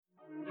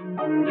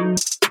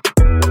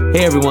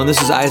Hey everyone,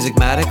 this is Isaac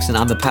Maddox, and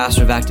I'm the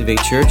pastor of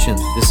Activate Church, and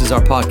this is our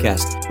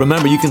podcast.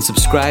 Remember, you can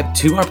subscribe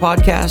to our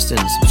podcast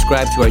and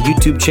subscribe to our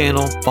YouTube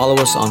channel.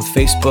 Follow us on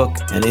Facebook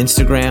and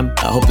Instagram.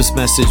 I hope this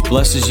message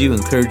blesses you,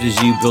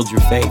 encourages you, builds your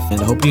faith,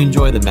 and I hope you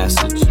enjoy the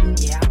message.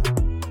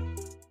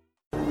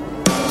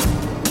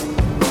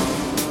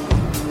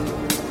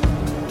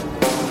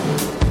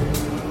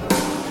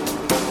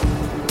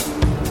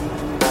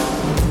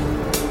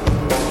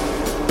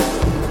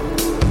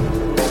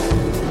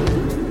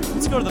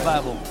 Let's go to the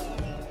Bible.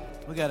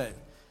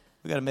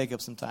 We gotta make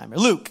up some time here.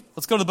 Luke.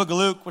 Let's go to the book of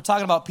Luke. We're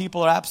talking about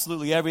people are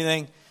absolutely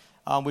everything,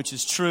 which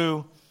is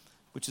true,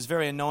 which is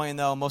very annoying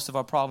though. Most of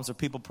our problems are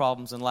people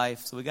problems in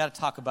life. So we got to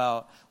talk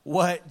about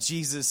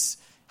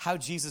how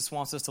Jesus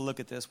wants us to look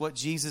at this, what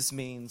Jesus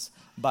means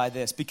by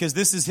this, because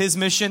this is his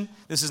mission.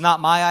 This is not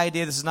my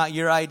idea. This is not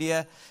your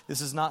idea.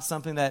 This is not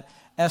something that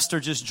Esther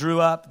just drew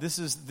up. This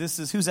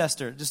is who's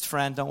Esther? Just a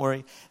friend. Don't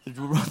worry.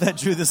 That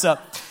drew this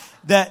up.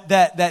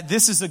 That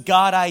this is a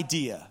God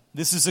idea.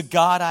 This is a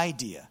God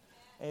idea.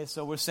 And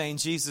so we're saying,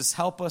 Jesus,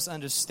 help us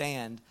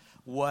understand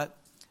what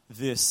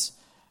this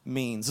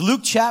means. Luke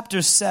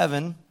chapter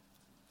 7,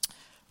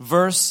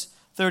 verse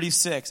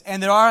 36.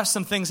 And there are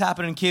some things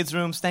happening in kids'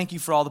 rooms. Thank you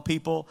for all the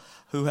people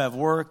who have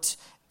worked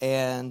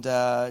and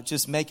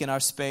just making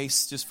our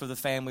space just for the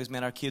families.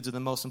 Man, our kids are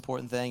the most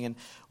important thing, and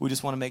we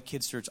just want to make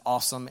Kids Church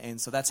awesome.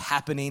 And so that's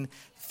happening.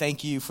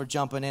 Thank you for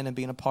jumping in and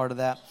being a part of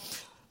that.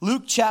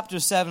 Luke chapter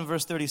 7,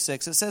 verse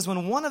 36. It says,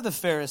 when one of the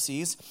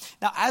Pharisees...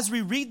 Now, as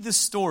we read this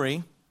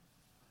story...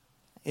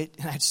 I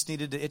just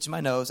needed to itch my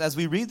nose. As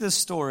we read this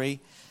story,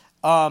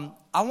 I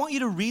want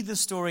you to read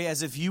this story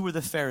as if you were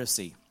the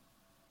Pharisee.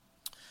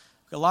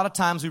 A lot of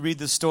times we read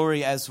this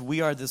story as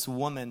we are this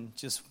woman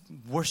just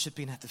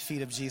worshiping at the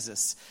feet of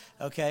Jesus.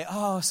 Okay,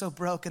 oh, so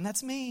broken,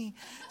 that's me.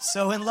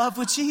 So in love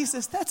with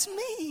Jesus, that's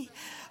me.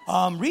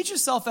 Read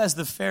yourself as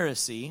the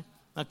Pharisee,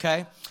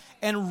 okay?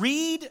 And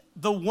read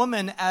the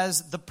woman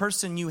as the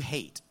person you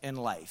hate in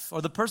life,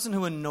 or the person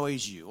who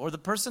annoys you, or the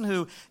person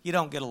who you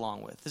don't get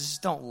along with,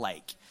 just don't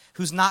like.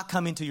 Who's not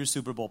coming to your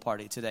Super Bowl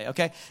party today,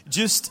 okay?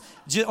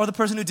 Or the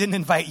person who didn't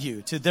invite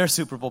you to their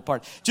Super Bowl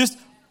party. Just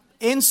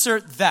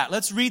insert that.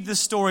 Let's read this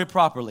story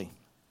properly.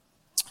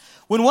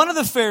 When one of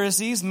the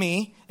Pharisees,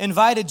 me,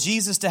 invited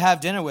Jesus to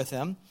have dinner with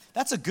him,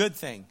 that's a good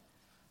thing.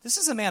 This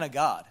is a man of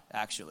God,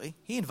 actually.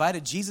 He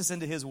invited Jesus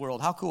into his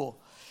world. How cool.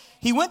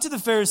 He went to the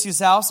Pharisee's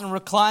house and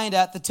reclined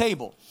at the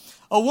table.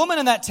 A woman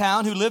in that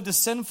town who lived a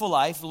sinful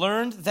life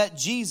learned that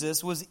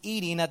Jesus was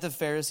eating at the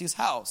Pharisee's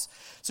house.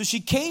 So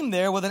she came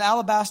there with an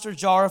alabaster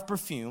jar of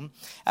perfume.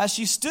 As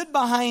she stood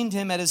behind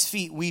him at his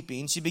feet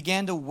weeping, she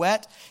began to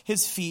wet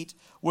his feet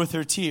with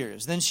her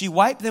tears. Then she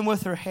wiped them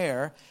with her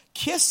hair,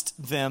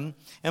 kissed them,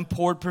 and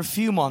poured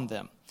perfume on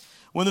them.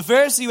 When the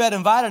Pharisee who had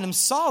invited him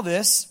saw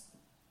this,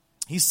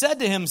 he said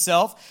to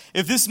himself,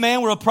 if this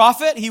man were a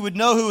prophet, he would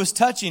know who is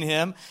touching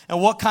him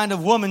and what kind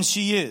of woman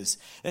she is.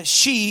 That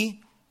she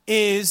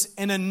is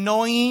an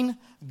annoying,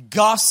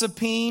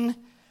 gossiping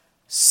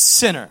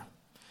sinner.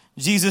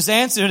 Jesus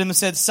answered him and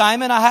said,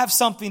 Simon, I have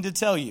something to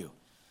tell you.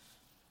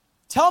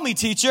 Tell me,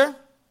 teacher.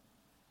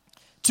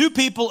 2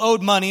 people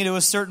owed money to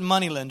a certain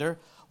moneylender.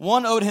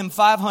 One owed him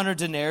 500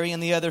 denarii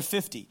and the other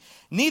 50.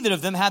 Neither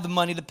of them had the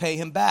money to pay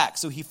him back,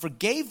 so he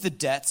forgave the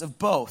debts of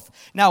both.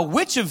 Now,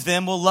 which of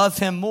them will love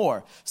him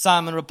more?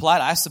 Simon replied,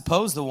 I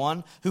suppose the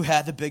one who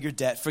had the bigger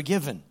debt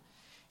forgiven.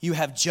 You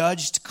have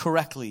judged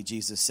correctly,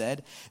 Jesus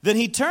said. Then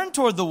he turned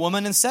toward the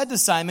woman and said to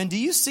Simon, do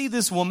you see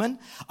this woman?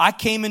 I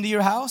came into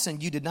your house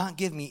and you did not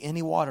give me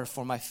any water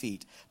for my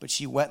feet, but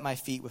she wet my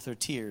feet with her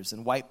tears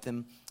and wiped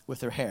them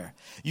with her hair.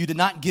 You did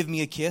not give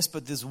me a kiss,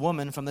 but this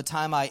woman from the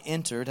time I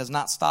entered has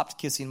not stopped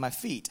kissing my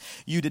feet.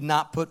 You did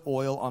not put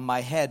oil on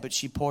my head, but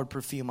she poured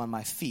perfume on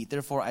my feet.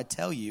 Therefore I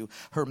tell you,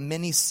 her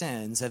many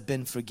sins have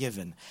been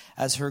forgiven,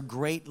 as her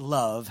great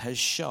love has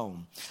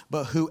shown.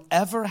 But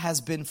whoever has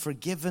been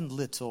forgiven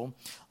little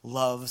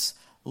loves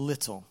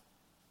little.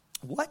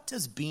 What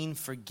does being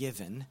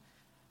forgiven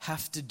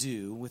have to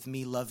do with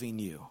me loving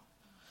you?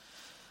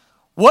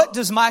 What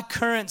does my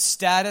current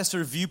status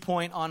or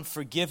viewpoint on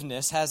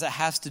forgiveness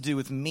has to do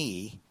with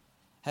me,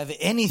 have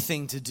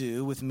anything to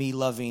do with me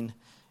loving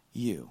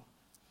you?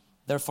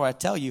 Therefore, I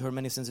tell you, her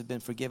many sins have been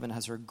forgiven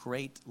as her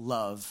great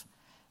love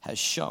has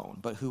shown.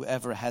 But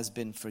whoever has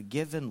been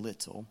forgiven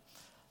little,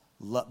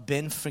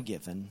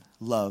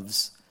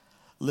 loves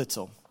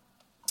little.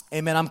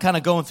 Amen. I'm kind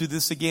of going through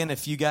this again.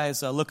 If you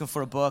guys are looking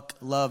for a book,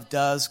 Love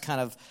Does kind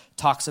of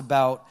talks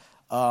about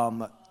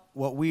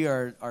what we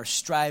are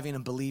striving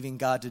and believing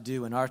God to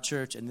do in our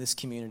church and this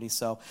community.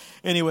 So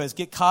anyways,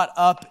 get caught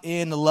up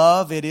in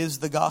love. It is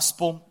the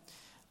gospel.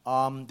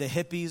 The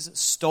hippies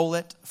stole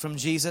it from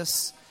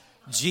Jesus.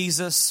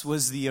 Jesus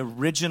was the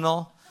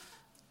original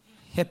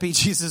hippie.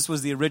 Jesus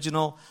was the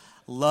original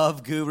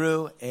love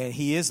guru, and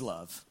he is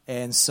love.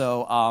 And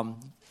so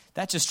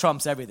that just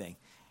trumps everything.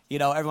 You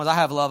know, everyone's, I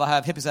have love,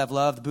 hippies have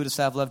love, the Buddhists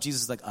have love.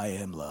 Jesus is like, I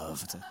am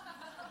love. It's a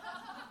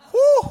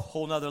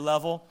whole nother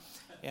level.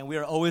 And we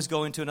are always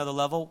going to another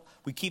level.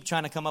 We keep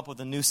trying to come up with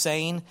a new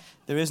saying.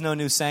 There is no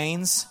new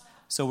sayings,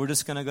 so we're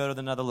just going to go to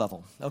another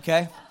level,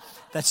 okay?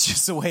 That's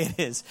just the way it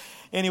is.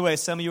 Anyway,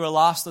 some of you are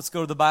lost. Let's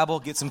go to the Bible,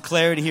 get some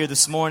clarity here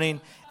this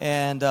morning,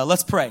 and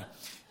let's pray.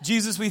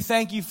 Jesus, we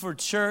thank you for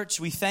church.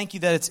 We thank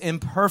you that it's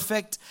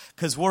imperfect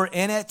because we're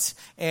in it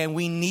and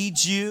we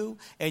need you.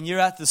 And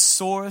you're at the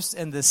source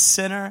and the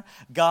center,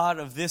 God,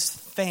 of this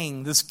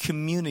thing, this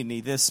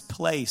community, this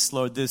place,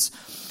 Lord, this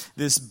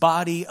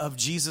body of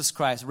Jesus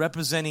Christ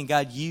representing,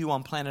 God, you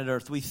on planet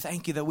Earth. We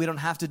thank you that we don't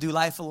have to do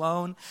life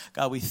alone.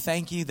 God, we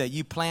thank you that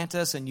you plant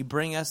us and you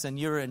bring us and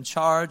you're in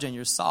charge and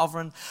you're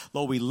sovereign.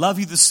 Lord, we love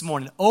you this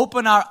morning.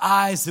 Open our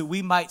eyes that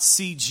we might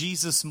see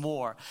Jesus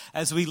more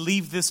as we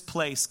leave this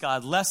place,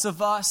 God. Less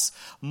of us,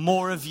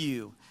 more of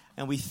you.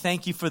 And we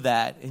thank you for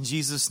that. In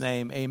Jesus'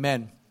 name,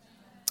 amen.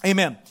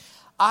 Amen.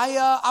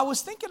 I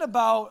was thinking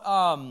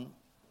about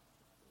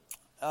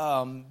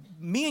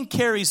me and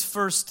Carrie's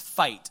first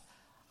fight.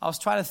 I was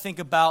trying to think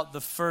about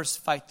the first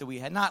fight that we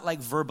had. Not like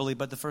verbally,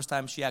 but the first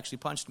time she actually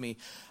punched me.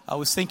 I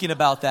was thinking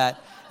about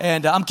that.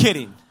 And I'm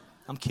kidding.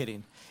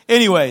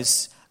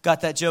 Anyways,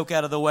 got that joke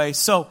out of the way.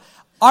 So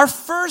our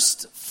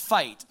first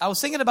fight. I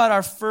was thinking about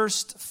our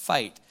first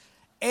fight.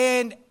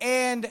 And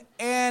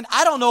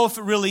I don't know if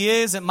it really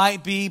is. It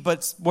might be.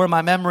 But where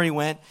my memory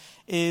went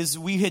is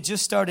we had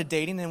just started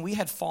dating and we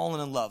had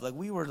fallen in love. Like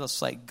we were just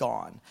like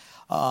gone.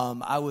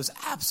 I was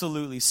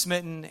absolutely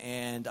smitten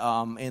and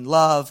in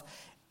love.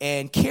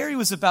 And Carrie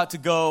was about to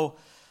go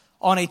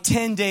on a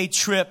 10-day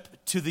trip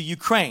to the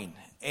Ukraine.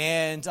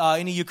 And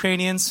any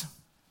Ukrainians?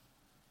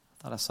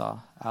 I thought I saw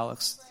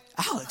Alex.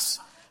 Alex,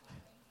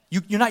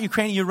 you're not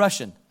Ukrainian, you're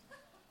Russian.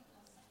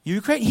 You're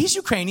Ukrainian? He's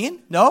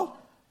Ukrainian. No,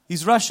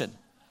 he's Russian.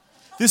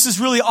 This is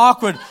really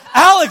awkward.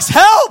 Alex,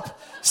 help!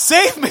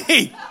 Save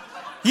me!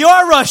 You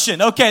are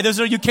Russian. Okay, there's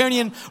a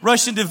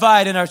Ukrainian-Russian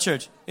divide in our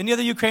church. Any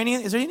other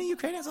Ukrainian? Is there any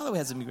Ukrainians? I thought we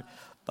had some.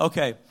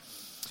 Okay.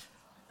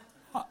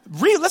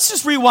 Let's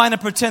just rewind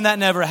and pretend that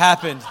never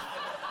happened.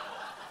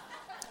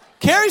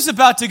 Carrie's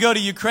about to go to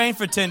Ukraine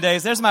for 10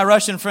 days. There's my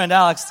Russian friend,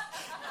 Alex.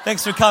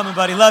 Thanks for coming,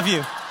 buddy. Love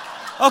you.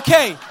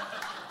 Okay.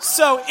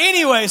 So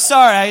anyway,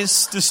 sorry, I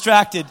was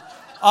distracted.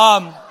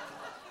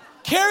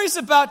 Carrie's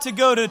about to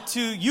go to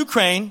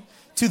Ukraine,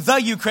 to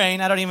the Ukraine.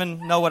 I don't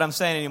even know what I'm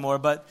saying anymore,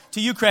 but to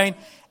Ukraine.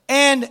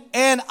 And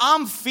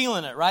I'm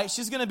feeling it, right?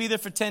 She's going to be there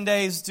for 10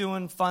 days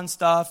doing fun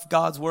stuff,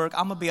 God's work.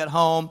 I'm going to be at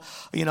home,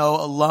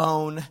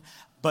 alone,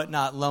 but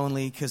not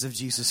lonely because of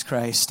Jesus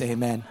Christ.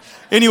 Amen.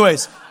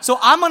 Anyways, so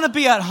I'm going to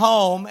be at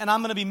home and I'm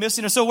going to be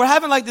missing her. So we're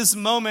having like this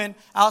moment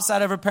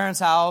outside of her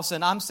parents' house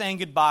and I'm saying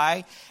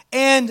goodbye.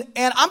 And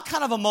I'm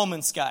kind of a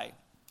moments guy.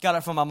 Got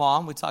it from my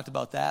mom. We talked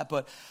about that.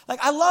 But like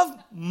I love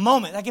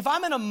moment. Like if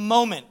I'm in a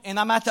moment and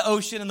I'm at the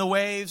ocean and the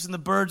waves and the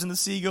birds and the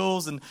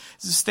seagulls and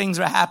just things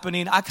are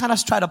happening, I kind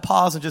of try to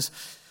pause and just,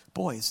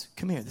 boys,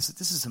 come here. This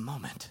is a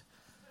moment.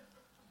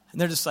 And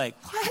they're just like,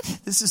 what?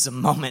 This is a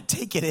moment.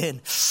 Take it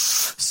in.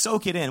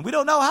 Soak it in. We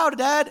don't know how to,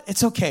 Dad.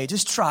 It's okay.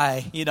 Just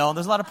try. There's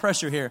a lot of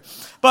pressure here.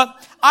 But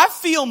I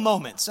feel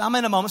moments. I'm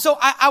in a moment. So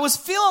I was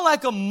feeling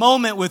like a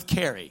moment with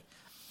Carrie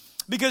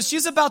because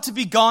she's about to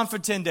be gone for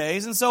 10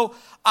 days. And so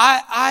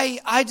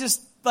I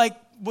just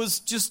was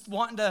just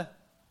wanting to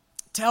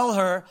tell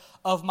her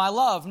of my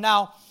love.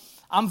 Now,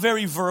 I'm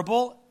very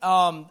verbal,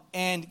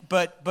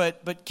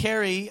 but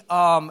Carrie,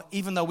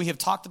 even though we have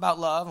talked about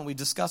love and we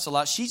discussed a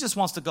lot, she just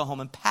wants to go home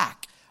and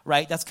pack,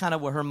 right? That's kind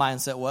of what her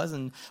mindset was,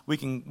 and we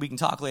can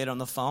talk later on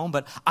the phone.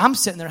 But I'm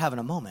sitting there having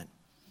a moment,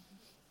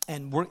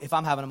 and if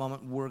I'm having a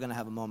moment, we're going to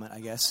have a moment, I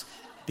guess,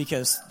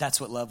 because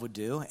that's what love would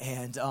do.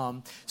 And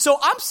so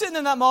I'm sitting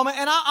in that moment,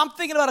 and I'm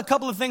thinking about a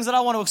couple of things that I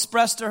want to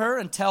express to her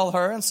and tell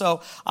her. And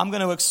so I'm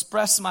going to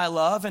express my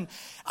love. And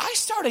I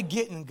started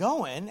getting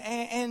going.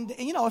 And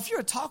if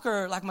you're a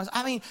talker like myself,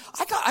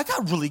 I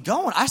got really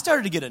going. I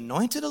started to get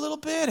anointed a little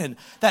bit, and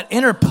that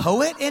inner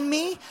poet in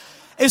me.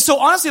 And so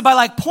honestly, by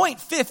like point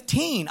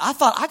 15, I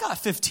thought I got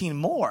 15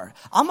 more.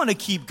 I'm going to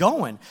keep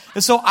going.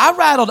 And so I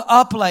rattled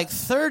up like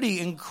 30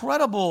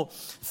 incredible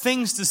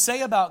things to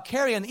say about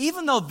Carrie. And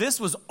even though this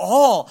was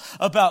all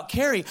about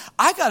Carrie,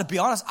 I got to be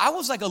honest, I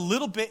was like a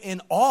little bit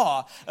in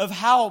awe of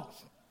how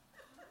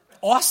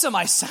awesome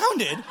I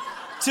sounded,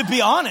 to be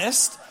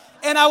honest.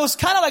 And I was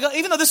kind of like,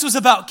 even though this was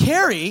about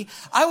Carrie,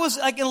 I was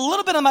like in a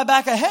little bit of my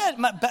back of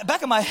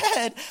my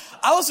head,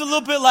 I was a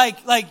little bit like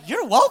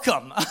you're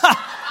welcome.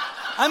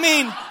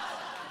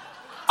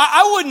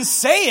 I wouldn't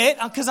say it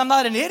because I'm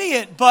not an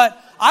idiot, but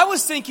I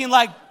was thinking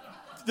like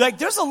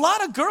there's a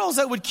lot of girls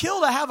that would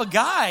kill to have a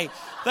guy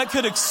that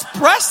could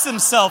express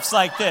themselves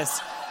like this.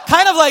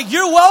 Kind of like,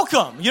 you're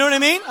welcome. You know what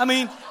I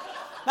mean?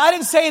 I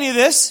didn't say any of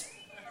this.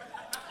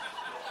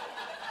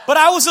 But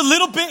I was a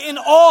little bit in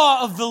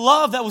awe of the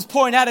love that was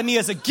pouring out of me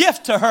as a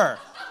gift to her.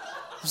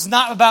 It was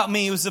not about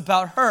me. It was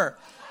about her.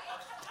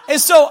 And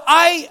so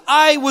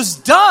I was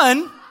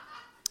done.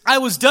 I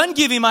was done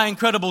giving my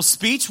incredible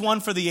speech,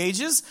 one for the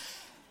ages.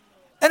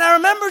 And I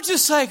remember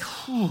just like,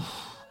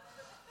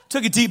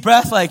 took a deep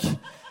breath. Like,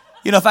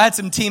 if I had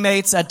some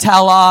teammates, I'd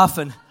towel off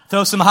and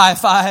throw some high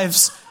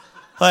fives.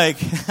 Like,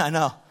 I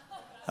know.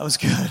 That was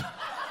good.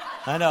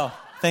 I know.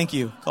 Thank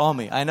you. Call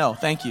me. I know.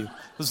 Thank you.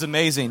 It was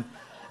amazing.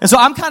 And so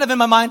I'm kind of in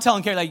my mind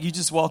telling Carrie, like, you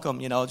just welcome,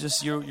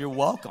 just you're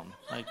welcome.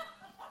 Like,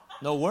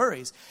 no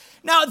worries.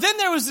 Now, then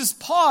there was this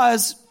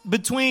pause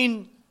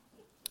between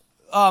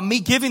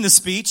me giving the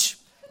speech.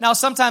 Now,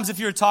 sometimes if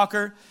you're a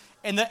talker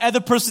and the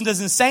other person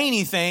doesn't say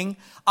anything,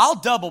 I'll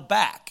double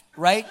back,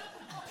 right?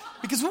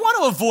 Because we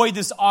want to avoid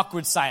this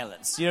awkward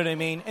silence. You know what I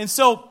mean? And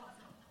so,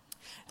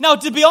 now,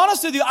 to be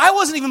honest with you, I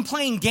wasn't even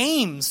playing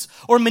games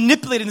or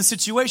manipulating the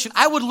situation.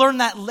 I would learn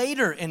that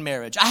later in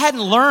marriage. I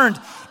hadn't learned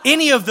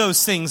any of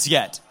those things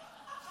yet.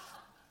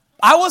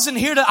 I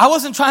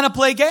wasn't trying to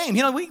play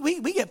games.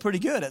 We get pretty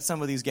good at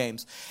some of these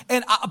games.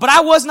 But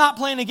I was not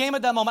playing a game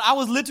at that moment. I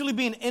was literally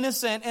being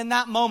innocent in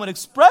that moment,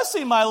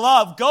 expressing my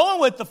love, going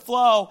with the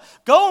flow,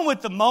 going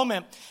with the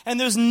moment, and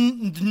there's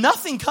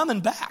nothing coming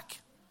back.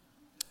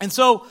 And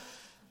so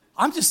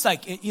I'm just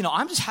like,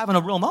 I'm just having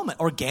a real moment,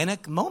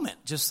 organic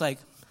moment, just like,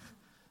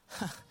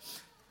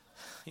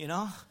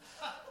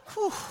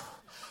 Whew.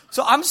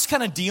 So I'm just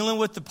kind of dealing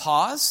with the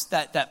pause,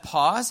 that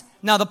pause.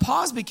 Now the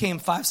pause became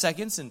 5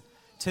 seconds, and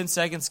 10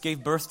 seconds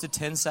gave birth to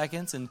 10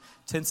 seconds, and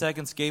 10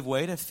 seconds gave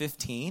way to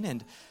 15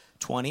 and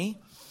 20.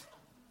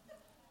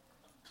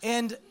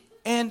 And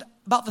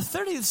about the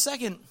 30th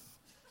second,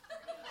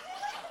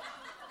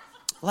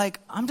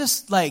 like, I'm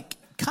just like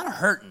kind of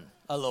hurting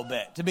a little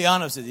bit, to be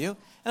honest with you.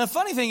 And the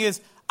funny thing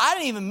is, I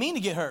didn't even mean to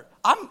get hurt.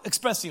 I'm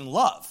expressing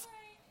love.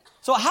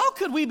 So how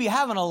could we be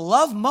having a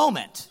love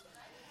moment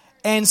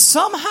and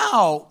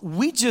somehow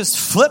we just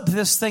flip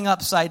this thing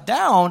upside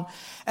down?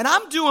 And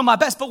I'm doing my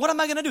best. But what am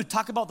I going to do?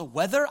 Talk about the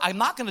weather? I'm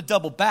not going to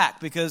double back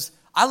because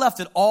I left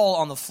it all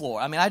on the floor.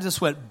 I mean, I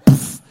just went,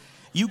 poof,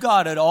 you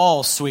got it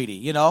all,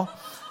 sweetie, Now,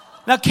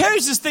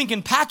 Carrie's just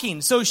thinking packing.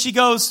 So she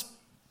goes,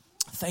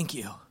 thank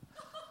you.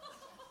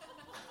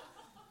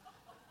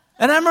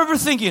 And I remember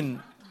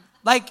thinking,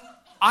 like,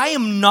 I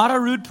am not a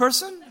rude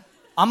person.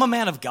 I'm a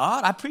man of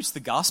God. I preach the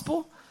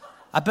gospel.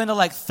 I've been to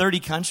like 30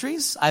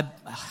 countries. I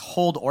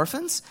hold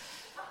orphans.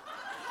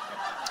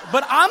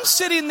 But I'm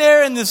sitting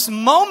there in this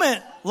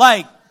moment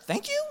like,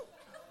 thank you?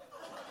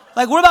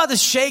 Like, we're about to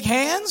shake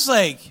hands?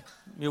 Like,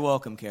 you're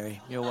welcome,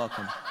 Carrie. You're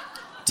welcome.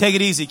 Take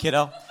it easy,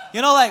 kiddo.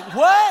 Like,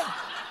 what?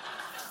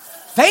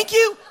 Thank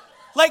you?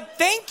 Like,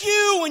 thank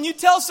you when you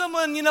tell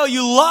someone, you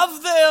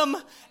love them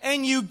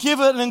and you give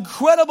an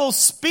incredible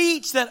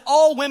speech that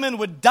all women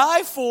would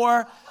die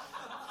for,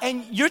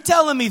 and you're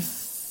telling me,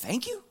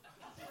 thank you?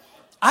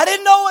 I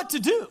didn't know what to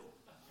do.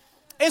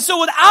 And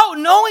so without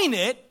knowing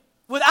it,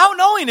 without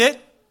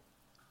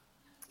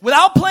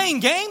playing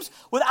games,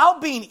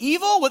 without being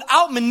evil,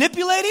 without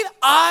manipulating,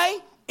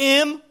 I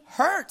am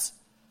hurt.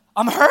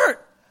 I'm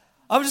hurt.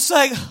 I'm just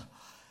like,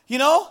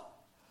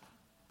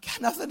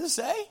 got nothing to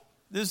say.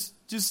 There's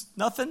just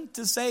nothing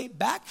to say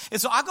back. And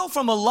so I go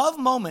from a love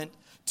moment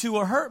to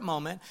a hurt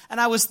moment.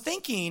 And I was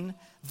thinking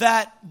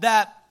that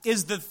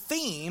is the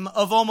theme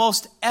of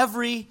almost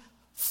every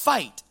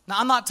fight. Now,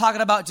 I'm not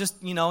talking about just,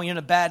 you're in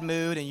a bad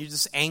mood and you're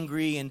just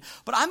angry.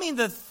 But I mean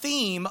the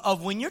theme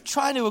of when you're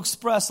trying to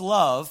express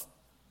love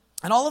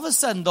and all of a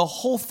sudden the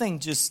whole thing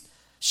just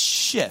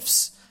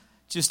shifts,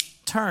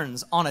 just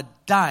turns on a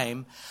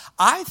dime.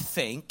 I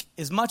think,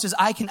 as much as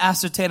I can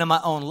ascertain in my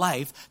own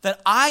life,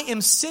 that I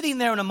am sitting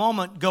there in a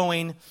moment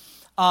going,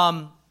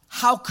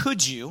 how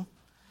could you?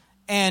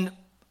 And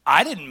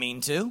I didn't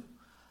mean to.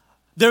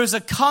 There is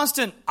a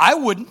constant,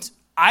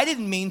 I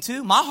didn't mean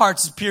to. My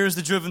heart's as pure as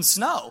the driven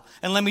snow.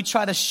 And let me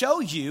try to show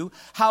you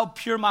how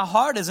pure my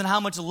heart is and how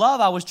much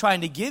love I was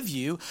trying to give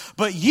you.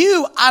 But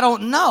you, I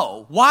don't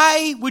know.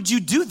 Why would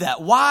you do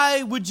that?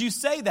 Why would you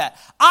say that?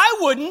 I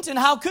wouldn't, and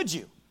how could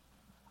you?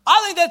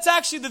 I think that's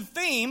actually the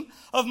theme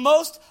of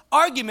most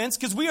arguments,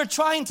 because we are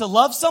trying to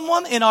love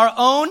someone in our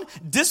own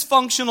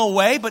dysfunctional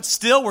way, but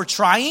still we're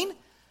trying.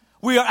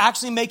 We are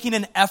actually making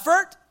an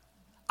effort.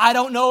 I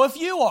don't know if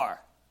you are.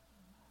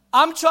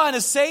 I'm trying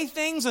to say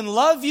things and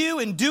love you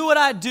and do what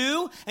I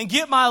do and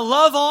get my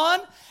love on.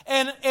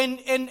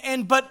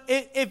 But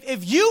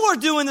if you were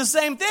doing the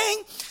same thing,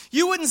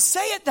 you wouldn't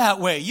say it that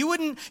way. You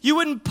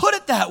wouldn't put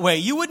it that way.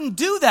 You wouldn't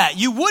do that.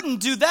 You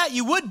wouldn't do that.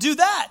 You would do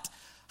that.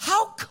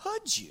 How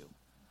could you?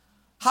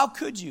 How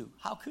could you?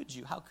 How could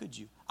you? How could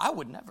you? I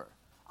would never.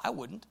 I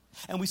wouldn't.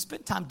 And we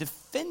spend time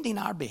defending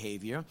our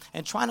behavior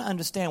and trying to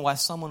understand why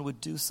someone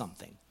would do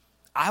something.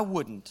 I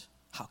wouldn't.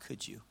 How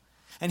could you?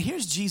 And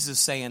here's Jesus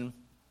saying,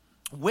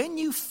 when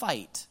you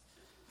fight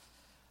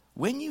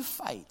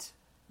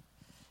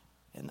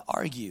and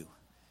argue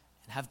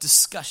and have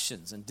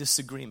discussions and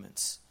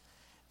disagreements,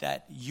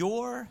 that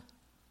your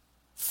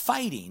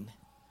fighting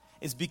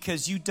is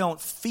because you don't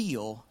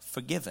feel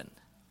forgiven.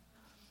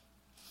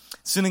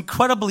 It's an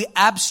incredibly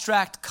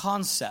abstract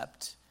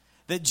concept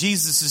that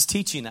Jesus is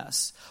teaching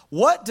us.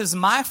 What does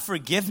my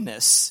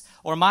forgiveness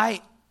or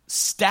my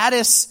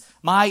status,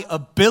 my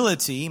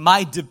ability,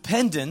 my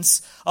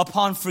dependence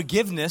upon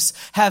forgiveness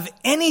have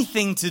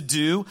anything to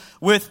do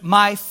with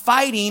my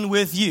fighting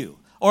with you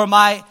or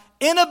my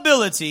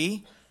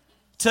inability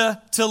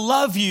to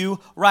love you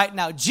right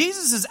now.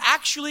 Jesus is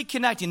actually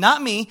connecting,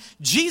 not me.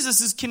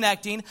 Jesus is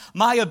connecting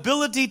my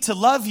ability to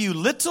love you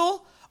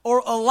little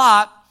or a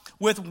lot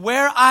with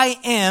where I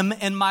am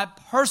in my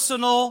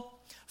personal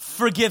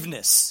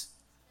forgiveness.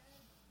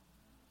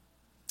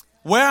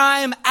 Where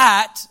I am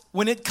at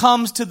when it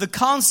comes to the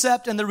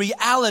concept and the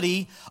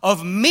reality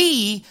of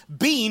me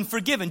being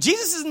forgiven.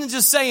 Jesus isn't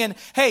just saying,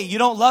 hey, you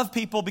don't love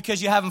people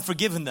because you haven't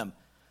forgiven them.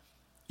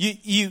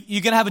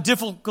 You're going to have a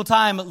difficult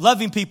time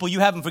loving people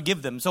you haven't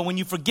forgiven them. So when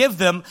you forgive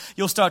them,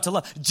 you'll start to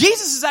love.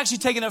 Jesus is actually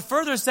taking it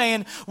further,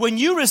 saying when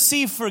you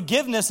receive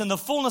forgiveness and the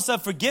fullness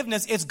of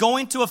forgiveness, it's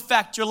going to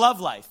affect your love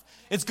life.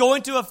 It's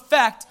going to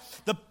affect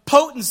the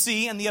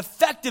potency and the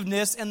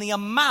effectiveness and the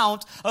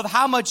amount of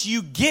how much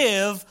you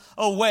give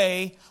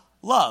away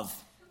love.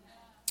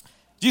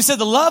 You said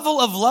the level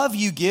of love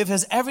you give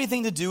has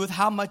everything to do with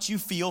how much you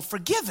feel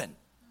forgiven.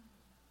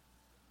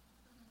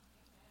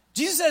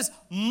 Jesus says,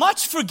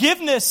 much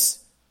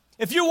forgiveness.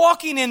 If you're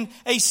walking in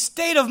a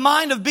state of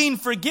mind of being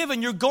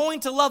forgiven, you're going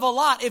to love a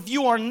lot. If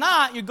you are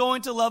not, you're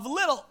going to love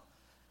little.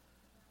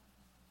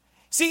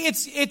 See,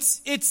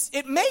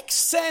 it makes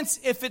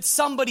sense if it's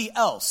somebody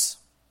else.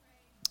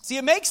 See,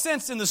 it makes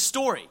sense in the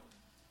story.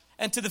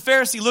 And to the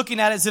Pharisee looking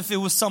at it as if it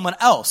was someone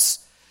else.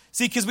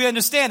 See, because we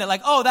understand it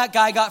like, oh, that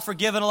guy got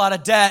forgiven a lot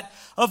of debt.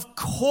 Of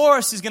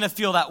course he's going to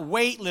feel that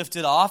weight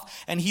lifted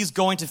off, and he's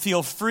going to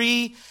feel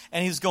free,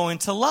 and he's going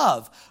to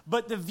love.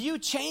 But the view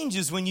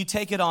changes when you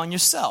take it on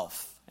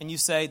yourself, and you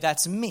say,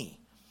 that's me.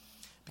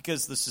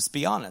 Because let's just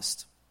be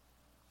honest.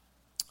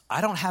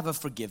 I don't have a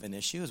forgiven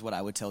issue, is what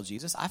I would tell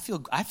Jesus. I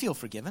feel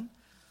forgiven.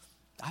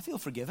 I feel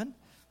forgiven.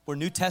 We're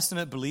New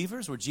Testament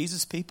believers. We're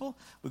Jesus people.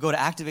 We go to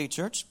Activate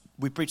Church.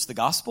 We preach the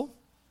gospel.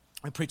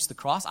 We preach the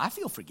cross. I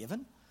feel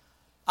forgiven.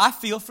 I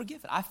feel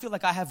forgiven. I feel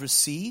like I have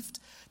received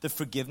the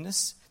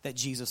forgiveness that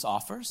Jesus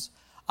offers.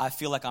 I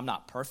feel like I'm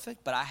not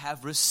perfect, but I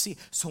have received.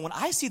 So when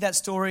I see that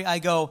story, I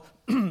go,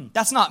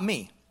 that's not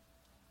me.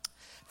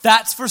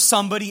 That's for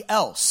somebody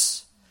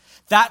else.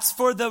 That's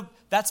for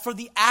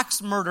the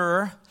axe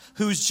murderer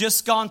who's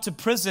just gone to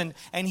prison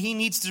and he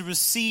needs to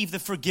receive the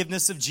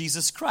forgiveness of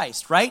Jesus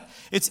Christ, right?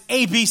 It's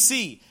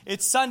ABC.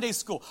 It's Sunday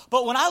school.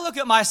 But when I look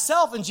at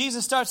myself and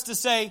Jesus starts to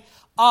say,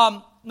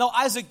 no,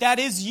 Isaac, that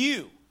is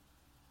you.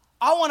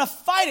 I want to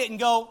fight it and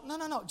go,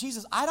 no,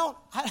 Jesus,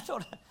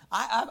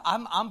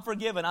 I'm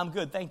forgiven. I'm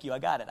good. Thank you. I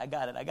got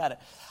it.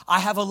 I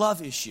have a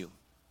love issue.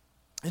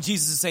 And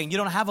Jesus is saying, you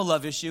don't have a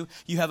love issue.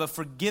 You have a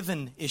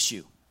forgiven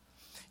issue.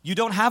 You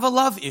don't have a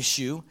love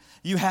issue.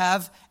 You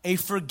have a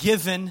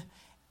forgiven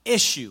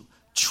issue.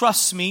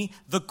 Trust me,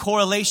 the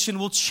correlation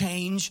will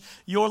change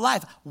your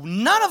life.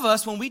 None of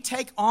us, when we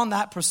take on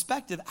that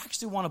perspective,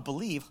 actually want to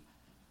believe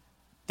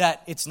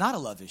that it's not a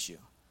love issue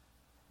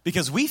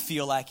because we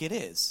feel like it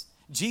is.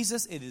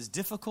 Jesus, it is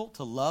difficult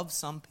to love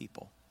some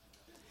people.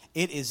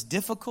 It is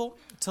difficult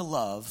to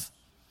love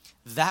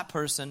that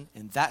person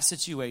in that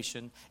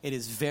situation. It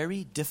is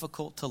very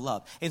difficult to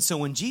love. And so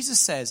when Jesus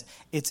says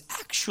it's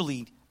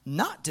actually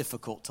not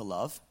difficult to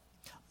love,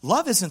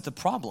 love isn't the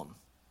problem.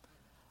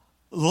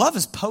 Love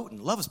is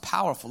potent. Love is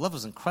powerful. Love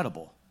is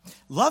incredible.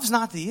 Love's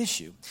not the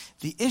issue.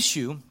 The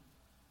issue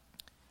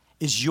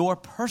is your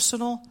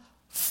personal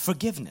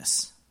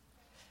forgiveness.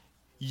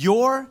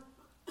 You're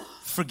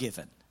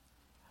forgiven.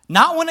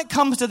 Not when it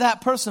comes to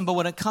that person, but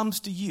when it comes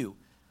to you.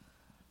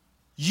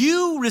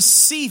 You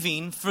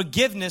receiving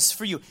forgiveness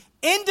for you.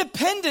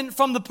 Independent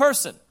from the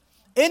person.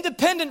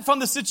 Independent from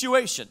the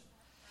situation.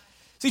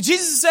 See,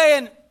 Jesus is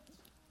saying,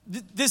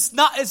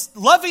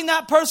 loving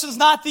that person is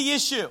not the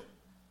issue.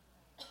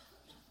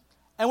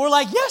 And we're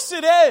like, yes,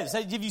 it is.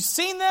 Have you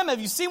seen them? Have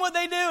you seen what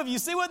they do? Have you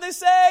seen what they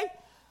say?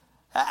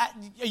 Are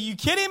you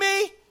kidding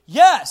me?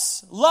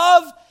 Yes.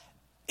 Love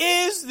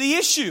is the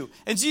issue.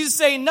 And Jesus is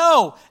saying,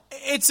 no,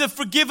 it's a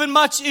forgiven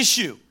much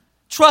issue.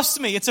 Trust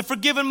me, it's a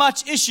forgiven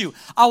much issue.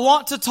 I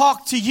want to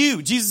talk to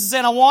you. Jesus is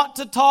saying, I want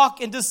to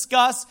talk and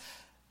discuss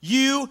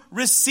you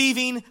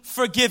receiving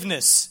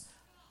forgiveness.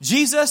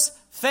 Jesus,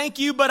 thank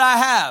you, but I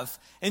have.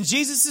 And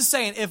Jesus is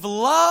saying, if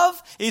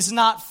love is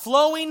not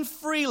flowing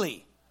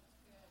freely,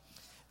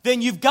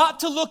 then you've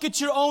got to look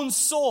at your own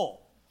soul.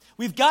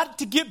 We've got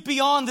to get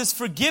beyond this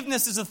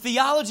forgiveness as a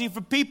theology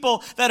for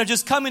people that are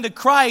just coming to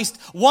Christ,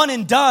 one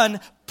and done,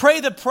 pray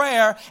the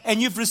prayer,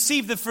 and you've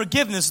received the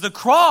forgiveness. The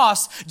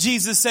cross,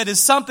 Jesus said, is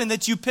something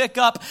that you pick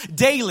up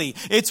daily.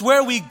 It's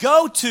where we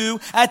go to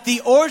at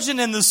the origin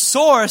and the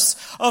source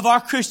of our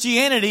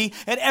Christianity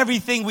and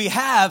everything we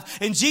have.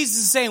 And Jesus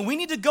is saying, we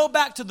need to go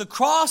back to the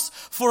cross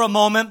for a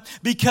moment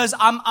because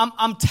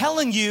I'm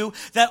telling you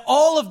that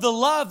all of the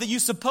love that you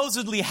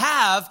supposedly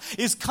have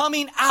is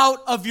coming out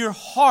of your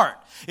heart.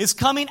 Is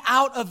coming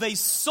out of a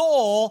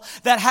soul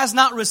that has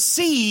not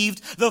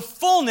received the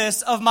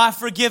fullness of my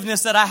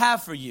forgiveness that I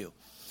have for you.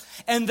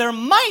 And there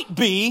might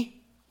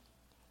be,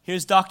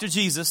 here's Dr.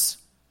 Jesus,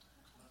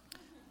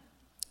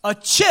 a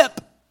chip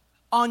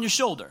on your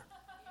shoulder.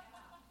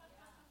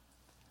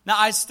 Now,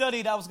 I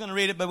was going to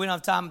read it, but we don't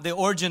have time, the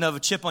origin of a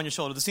chip on your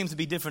shoulder. There seems to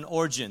be different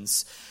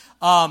origins.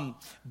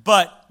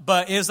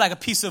 But it was like a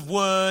piece of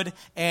wood,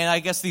 and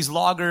I guess these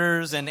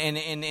loggers, and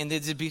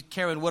they'd be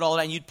carrying wood all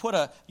that, and you'd put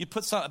a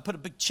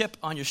big chip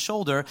on your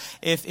shoulder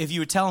if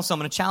you were telling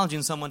someone and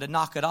challenging someone to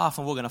knock it off,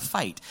 and we're going to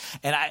fight.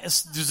 And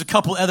there's a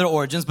couple other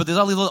origins, but there's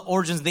all these little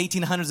origins in the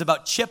 1800s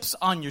about chips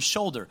on your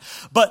shoulder.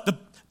 But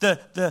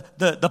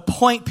the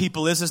point,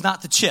 people, is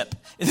not the chip.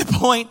 The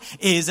point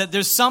is that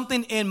there's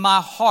something in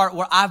my heart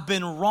where I've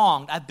been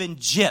wronged. I've been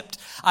gypped.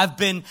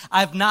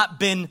 I've not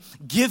been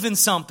given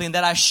something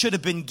that I should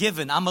have been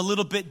given. I'm a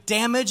little bit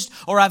damaged,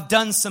 or I've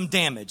done some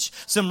damage.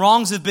 Some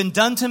wrongs have been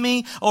done to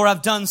me, or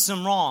I've done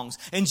some wrongs.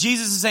 And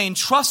Jesus is saying,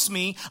 trust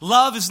me,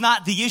 love is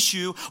not the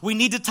issue. We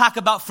need to talk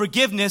about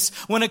forgiveness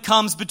when it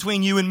comes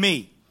between you and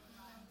me.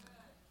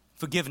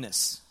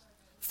 Forgiveness.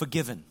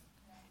 Forgiven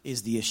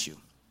is the issue.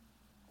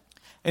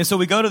 And so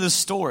we go to this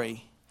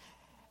story.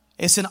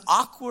 It's an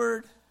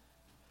awkward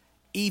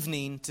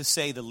evening, to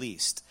say the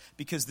least,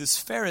 because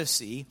this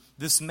Pharisee,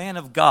 this man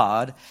of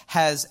God,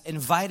 has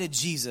invited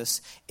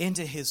Jesus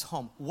into his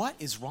home. What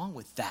is wrong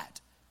with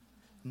that?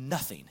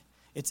 Nothing.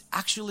 It's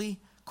actually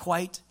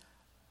quite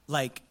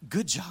like,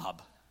 good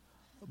job,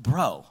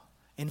 bro.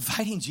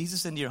 Inviting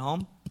Jesus into your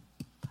home?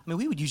 I mean,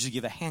 we would usually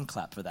give a hand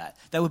clap for that.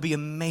 That would be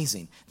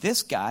amazing.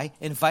 This guy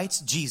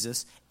invites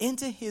Jesus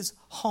into his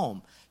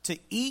home to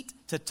eat,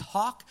 to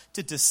talk,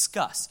 to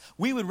discuss.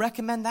 We would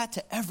recommend that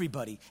to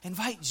everybody.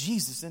 Invite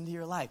Jesus into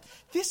your life.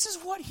 This is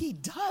what he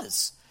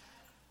does.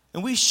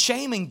 And we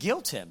shame and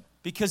guilt him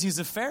because he's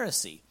a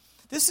Pharisee.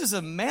 This is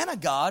a man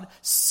of God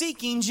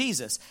seeking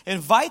Jesus.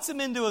 Invites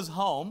him into his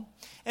home,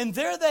 and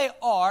there they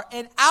are,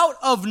 and out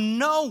of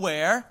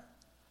nowhere,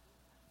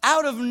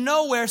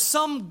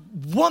 some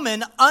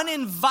woman,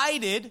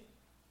 uninvited,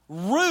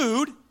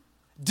 rude,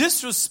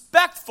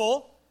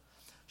 disrespectful,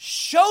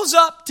 shows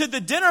up to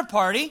the dinner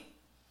party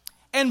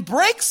and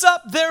breaks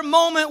up their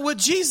moment with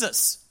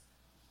Jesus.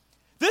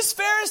 This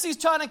Pharisee's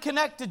trying to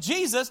connect to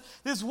Jesus.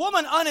 This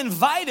woman,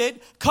 uninvited,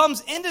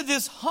 comes into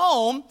this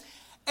home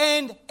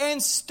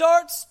and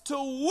starts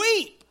to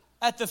weep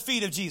at the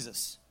feet of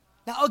Jesus.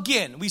 Now,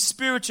 again, we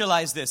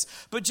spiritualize this,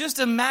 but just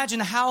imagine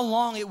how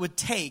long it would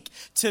take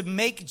to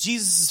make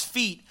Jesus'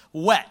 feet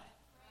wet.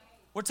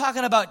 We're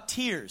talking about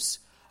tears.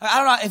 I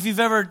don't know if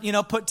you've ever,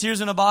 put tears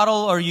in a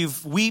bottle or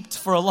you've wept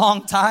for a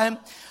long time.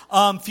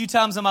 A few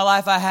times in my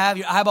life I have.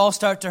 Your eyeballs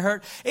start to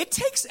hurt. It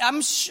takes,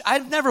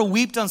 I've never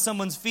wept on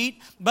someone's feet,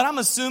 but I'm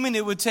assuming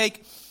it would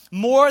take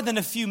more than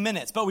a few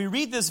minutes. But we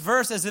read this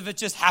verse as if it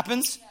just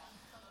happens.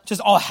 Just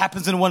all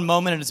happens in one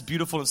moment, and it's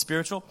beautiful and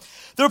spiritual.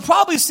 They're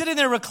probably sitting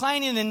there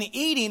reclining and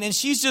eating, and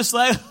she's just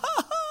like,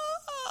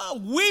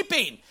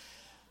 weeping.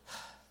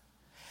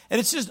 And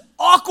it's just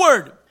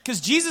awkward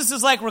because Jesus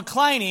is like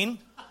reclining,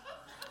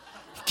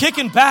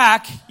 kicking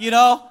back,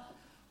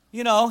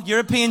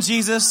 European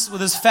Jesus with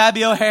his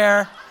Fabio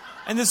hair.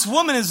 And this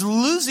woman is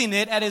losing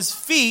it at his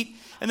feet.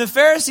 And the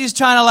Pharisees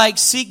trying to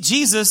seek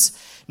Jesus.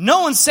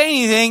 No one's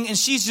saying anything, and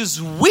she's just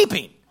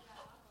weeping.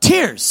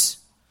 Tears.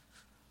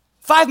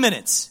 5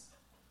 minutes.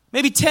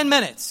 Maybe 10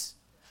 minutes.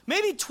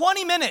 Maybe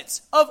 20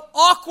 minutes of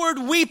awkward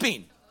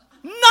weeping.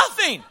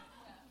 Nothing.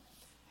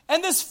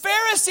 And this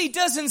Pharisee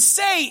doesn't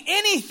say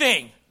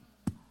anything.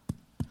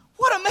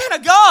 What a man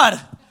of God.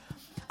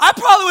 I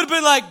probably would have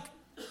been like,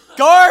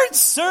 guards,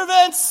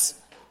 servants,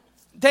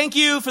 thank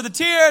you for the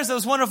tears. That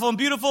was wonderful and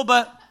beautiful,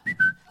 but,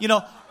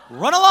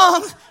 run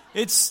along.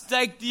 It's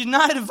like you're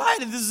not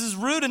invited. This is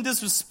rude and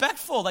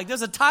disrespectful. Like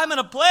there's a time and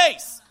a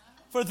place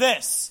for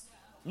this.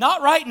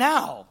 Not right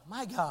now.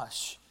 My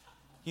gosh.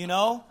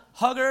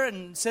 Hug her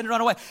and send her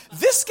on her way.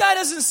 This guy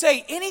doesn't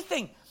say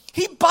anything.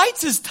 He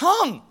bites his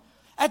tongue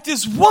at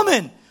this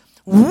woman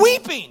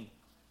weeping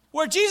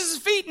where Jesus'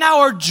 feet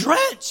now are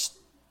drenched.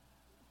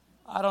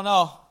 I don't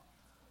know.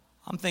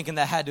 I'm thinking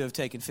that had to have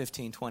taken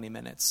 15, 20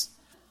 minutes.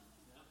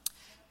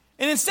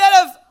 And instead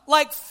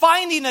of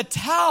finding a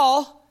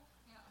towel,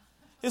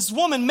 this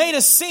woman made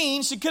a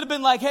scene. She could have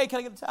been like, hey, can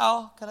I get a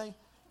towel?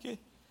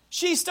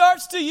 She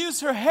starts to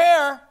use her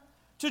hair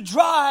to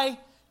dry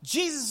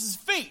Jesus'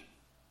 feet.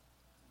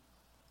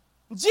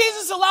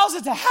 Jesus allows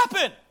it to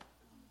happen.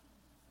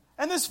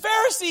 And this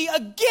Pharisee,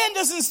 again,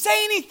 doesn't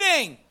say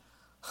anything.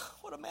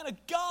 What a man of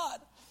God.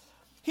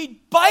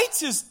 He bites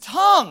his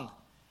tongue.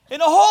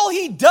 And all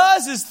he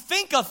does is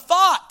think a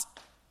thought.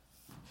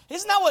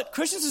 Isn't that what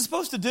Christians are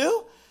supposed to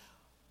do?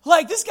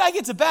 This guy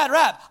gets a bad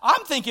rap.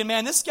 I'm thinking,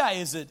 man, this guy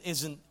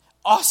is an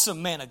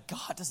awesome man of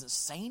God. Doesn't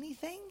say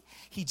anything.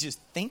 He just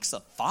thinks a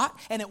thought.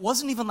 And it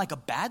wasn't even a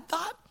bad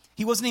thought.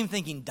 He wasn't even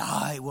thinking,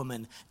 die,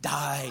 woman,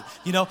 die.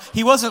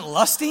 He wasn't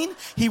lusting.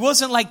 He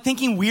wasn't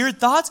thinking weird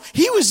thoughts.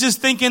 He was just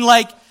thinking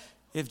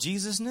if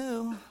Jesus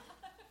knew,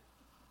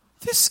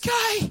 this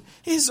guy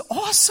is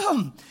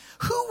awesome.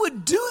 Who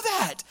would do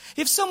that?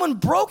 If someone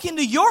broke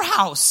into your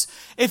house,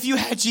 if you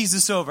had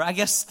Jesus over, I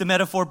guess the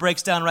metaphor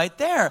breaks down right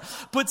there.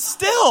 But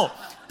still,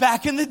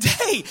 back in the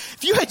day,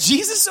 if you had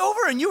Jesus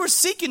over and you were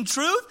seeking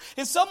truth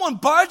and someone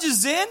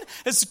barges in,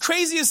 it's the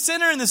craziest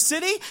sinner in the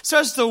city,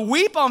 starts to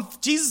weep on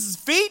Jesus'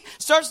 feet,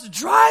 starts to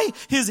dry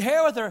his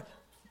hair with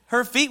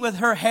her feet with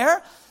her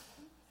hair.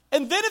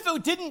 And then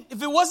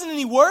if it wasn't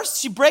any worse,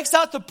 she breaks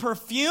out the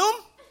perfume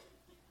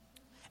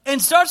and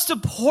starts to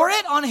pour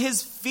it on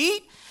his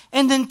feet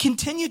and then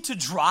continue to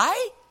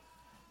dry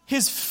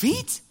his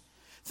feet.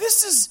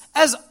 This is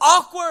as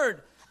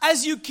awkward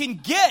as you can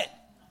get.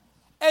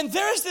 And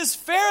there's this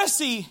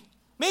Pharisee,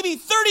 maybe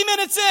 30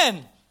 minutes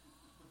in.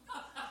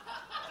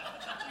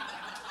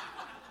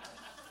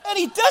 And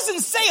he doesn't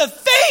say a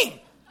thing.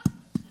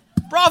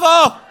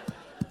 Bravo.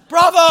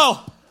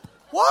 Bravo.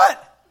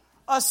 What?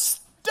 A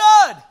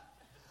stud.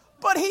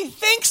 But he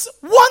thinks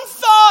one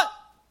thought.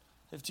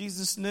 If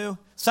Jesus knew.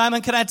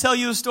 Simon, can I tell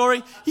you a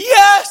story?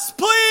 Yes,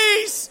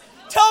 please.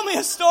 Tell me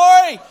a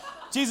story.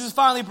 Jesus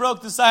finally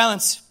broke the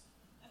silence.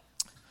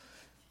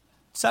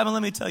 Simon,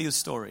 let me tell you a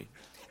story.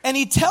 And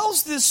he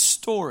tells this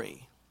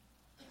story,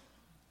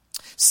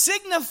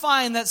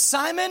 signifying that,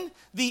 Simon,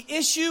 the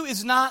issue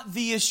is not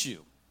the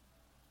issue.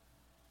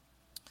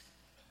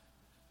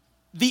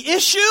 The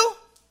issue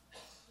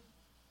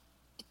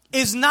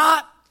is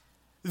not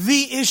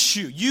the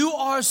issue. You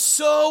are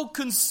so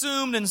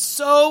consumed and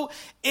so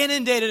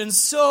inundated and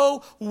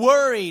so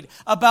worried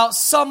about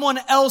someone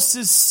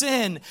else's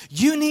sin.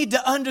 You need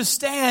to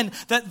understand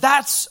that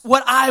that's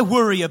what I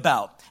worry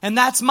about. And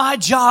that's my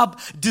job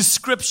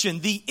description.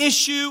 The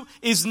issue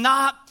is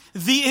not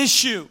the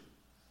issue.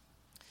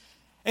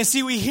 And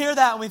see, we hear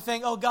that and we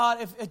think, oh God,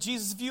 if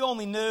Jesus, if you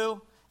only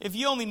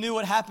knew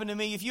what happened to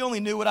me, if you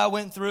only knew what I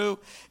went through,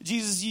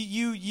 Jesus,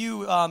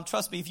 you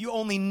trust me, if you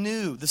only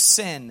knew the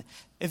sin,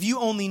 if you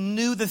only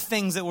knew the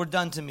things that were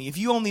done to me, if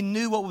you only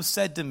knew what was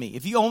said to me,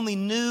 if you only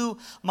knew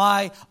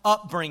my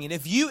upbringing,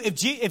 if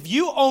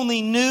you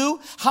only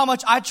knew how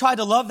much I tried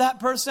to love that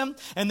person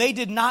and they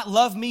did not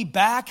love me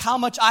back, how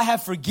much I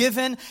have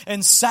forgiven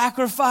and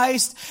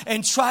sacrificed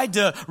and tried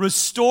to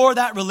restore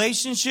that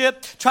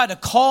relationship, tried to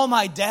call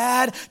my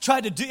dad,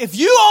 if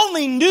you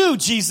only knew,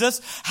 Jesus,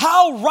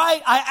 how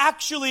right I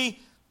actually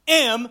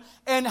am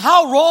and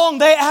how wrong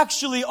they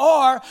actually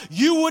are,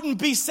 you wouldn't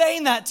be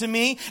saying that to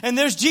me. And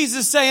there's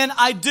Jesus saying,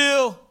 I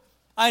do.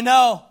 I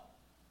know.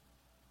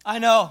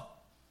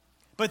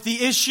 But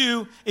the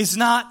issue is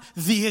not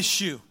the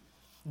issue.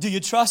 Do you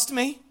trust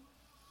me?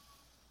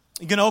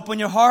 You're going to open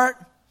your heart?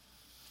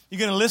 You're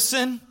going to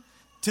listen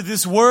to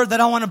this word that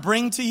I want to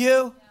bring to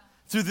you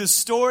through this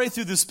story,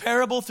 through this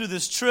parable, through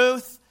this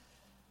truth?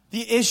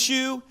 The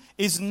issue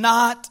is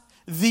not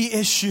the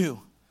issue.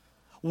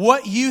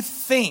 What you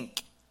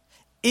think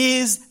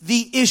is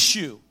the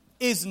issue,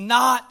 is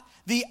not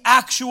the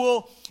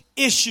actual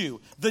issue.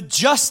 The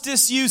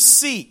justice you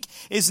seek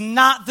is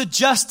not the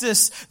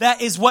justice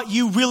that is what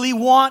you really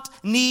want,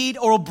 need,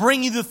 or will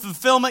bring you the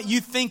fulfillment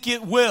you think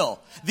it will.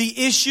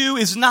 The issue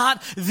is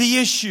not the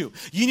issue.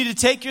 You need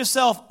to take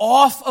yourself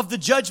off of the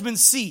judgment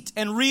seat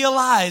and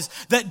realize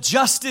that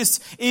justice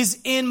is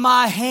in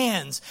my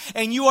hands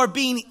and you are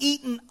being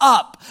eaten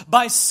up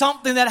by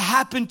something that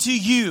happened to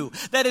you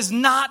that is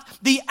not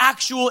the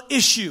actual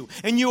issue.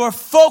 And you are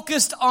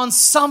focused on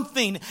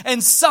something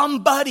and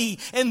somebody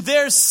and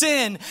their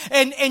sin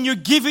and you're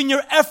giving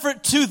your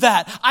effort to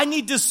that. I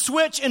need to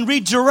switch and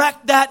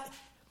redirect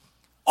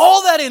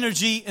all that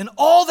energy and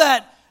all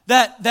that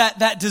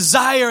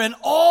desire and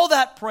all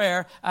that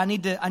prayer. I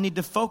need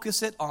to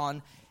focus it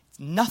on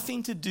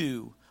nothing to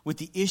do with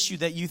the issue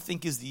that you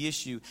think is the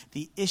issue.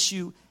 The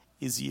issue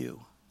is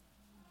you.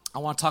 I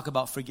want to talk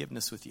about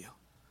forgiveness with you.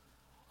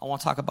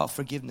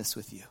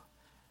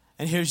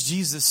 And here's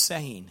Jesus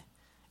saying,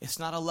 it's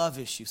not a love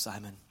issue,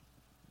 Simon.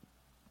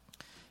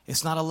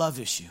 It's not a love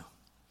issue.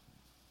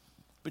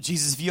 But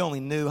Jesus, if you only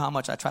knew how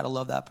much I try to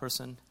love that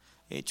person,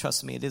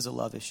 trust me, it is a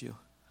love issue.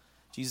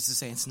 Jesus is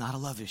saying it's not a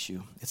love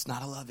issue. It's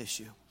not a love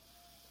issue.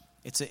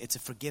 It's a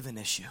forgiven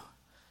issue.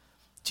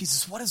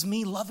 Jesus, what does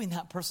me loving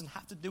that person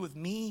have to do with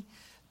me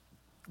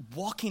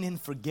walking in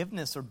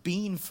forgiveness or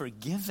being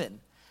forgiven?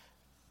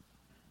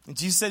 And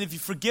Jesus said, if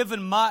you've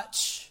forgiven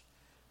much,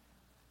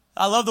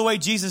 I love the way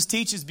Jesus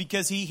teaches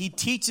because he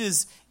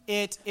teaches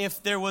it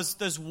if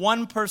there's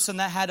one person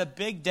that had a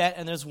big debt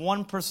and there's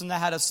one person that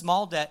had a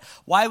small debt.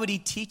 Why would he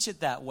teach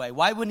it that way?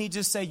 Why wouldn't he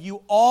just say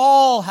you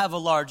all have a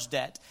large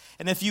debt?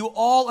 And if you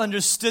all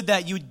understood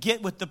that, you'd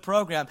get with the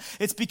program.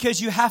 It's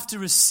because you have to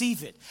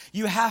receive it.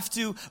 You have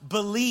to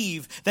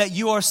believe that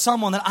you are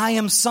someone, that I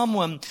am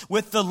someone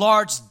with the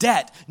large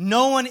debt.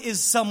 No one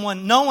is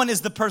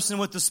the person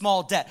with the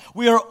small debt.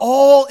 We are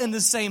all in the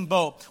same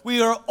boat.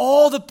 We are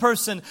all the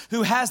person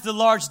who has the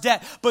large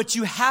debt. But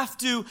you have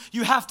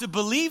to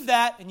believe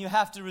that and you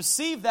have to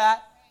receive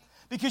that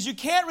Because you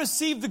can't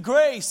receive the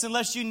grace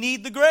unless you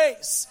need the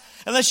grace.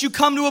 Unless you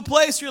come to a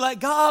place where you're like,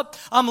 God,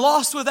 I'm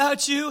lost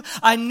without you.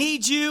 I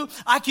need you.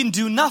 I can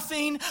do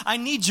nothing. I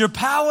need your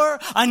power.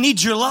 I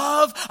need your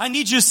love. I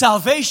need your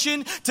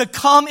salvation to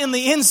come in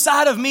the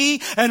inside of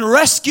me and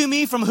rescue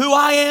me from who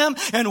I am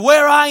and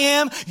where I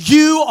am.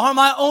 You are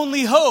my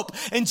only hope.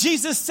 And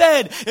Jesus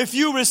said, if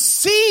you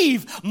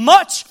receive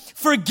much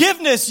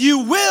forgiveness, you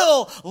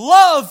will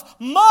love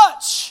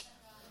much.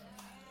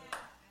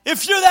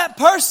 If you're that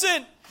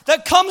person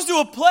that comes to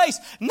a place,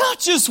 not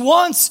just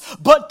once,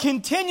 but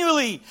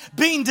continually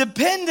being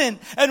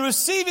dependent and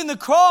receiving the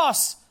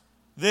cross,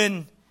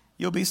 then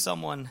you'll be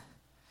someone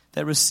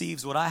that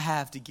receives what I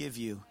have to give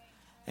you.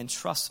 And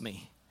trust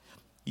me,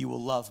 you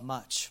will love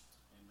much.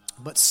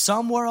 But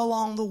somewhere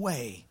along the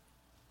way,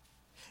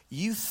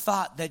 you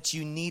thought that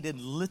you needed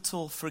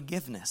little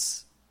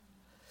forgiveness.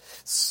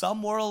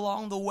 Somewhere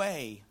along the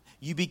way,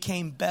 you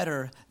became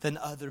better than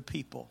other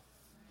people.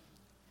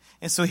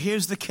 And so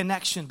here's the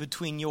connection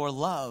between your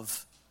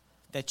love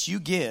that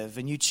you give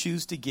and you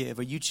choose to give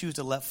or you choose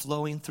to let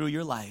flowing through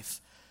your life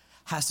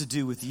has to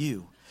do with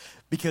you.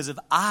 Because if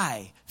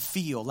I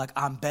feel like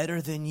I'm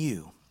better than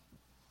you,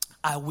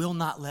 I will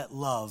not let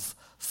love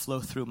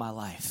flow through my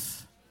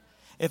life.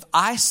 If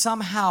I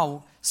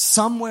somehow,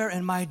 somewhere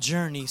in my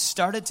journey,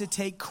 started to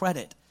take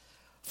credit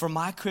for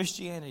my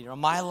Christianity or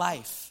my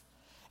life,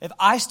 if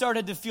I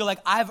started to feel like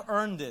I've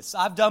earned this,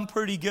 I've done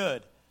pretty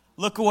good,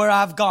 look where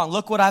I've gone.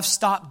 Look what I've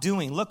stopped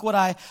doing. Look what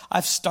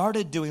I've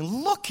started doing.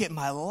 Look at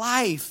my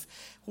life.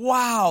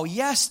 Wow,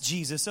 yes,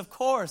 Jesus, of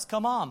course,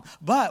 come on.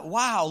 But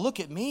wow,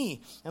 look at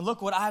me and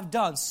look what I've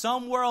done.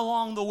 Somewhere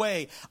along the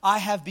way, I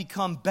have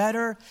become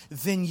better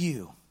than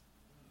you.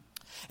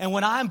 And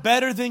when I'm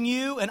better than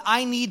you and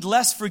I need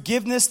less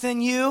forgiveness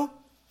than you,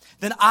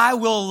 then I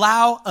will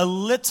allow a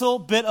little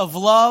bit of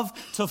love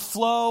to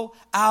flow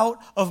out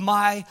of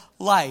my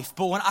life.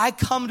 But when I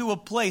come to a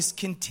place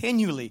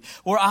continually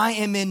where I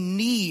am in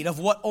need of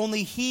what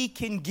only He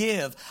can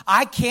give,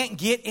 I can't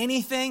get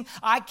anything,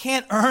 I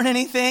can't earn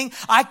anything,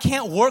 I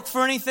can't work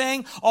for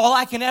anything. All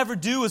I can ever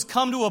do is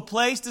come to a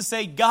place to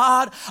say,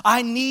 God,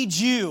 I need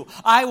you.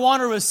 I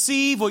want to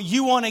receive what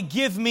you want to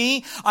give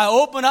me. I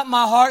open up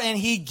my heart and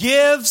He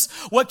gives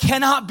what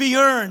cannot be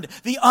earned.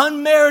 The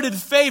unmerited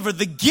favor,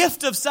 the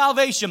gift of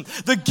salvation,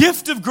 the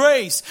gift of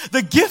grace,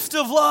 the gift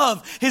of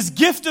love, His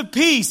gift of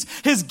peace,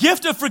 His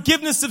gift of forgiveness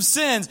of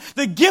sins,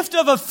 the gift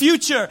of a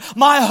future.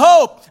 My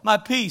hope, my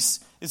peace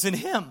is in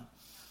Him.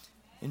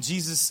 And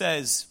Jesus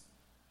says,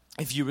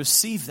 if you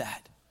receive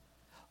that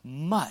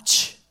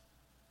much,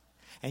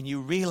 and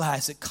you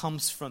realize it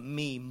comes from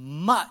me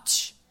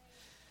much,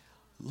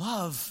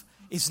 love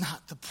is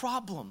not the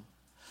problem.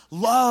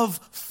 Love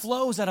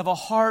flows out of a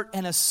heart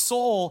and a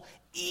soul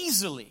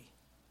easily.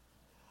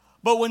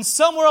 But when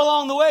somewhere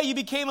along the way you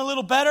became a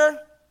little better,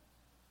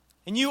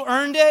 and you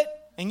earned it,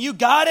 and you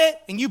got it,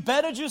 and you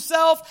bettered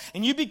yourself,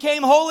 and you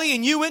became holy,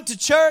 and you went to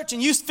church,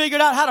 and you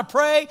figured out how to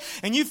pray,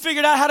 and you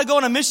figured out how to go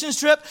on a mission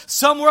trip,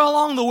 somewhere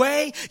along the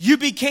way, you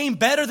became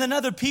better than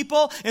other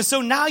people, and so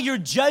now you're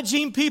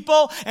judging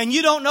people, and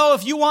you don't know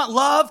if you want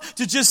love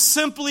to just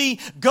simply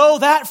go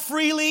that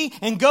freely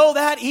and go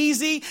that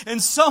easy,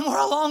 and somewhere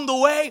along the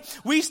way,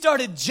 we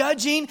started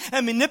judging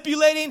and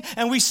manipulating,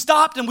 and we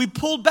stopped and we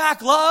pulled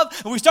back love,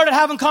 and we started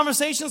having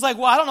conversations like,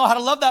 well, I don't know how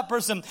to love that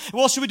person.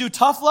 Well, should we do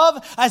tough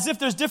love? As if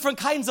there's different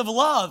kinds of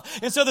love.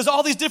 And so there's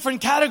all these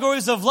different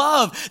categories of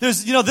love.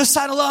 There's, this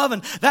side of love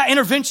and that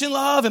intervention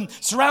love and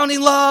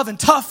surrounding love and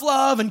tough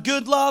love and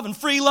good love and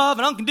free love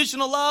and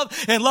unconditional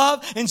love and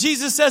love. And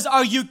Jesus says,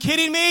 are you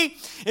kidding me?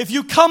 If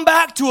you come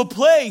back to a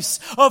place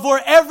of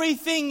where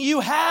everything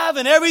you have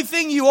and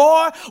everything you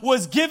are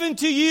was given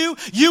to you,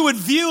 you would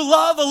view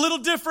love a little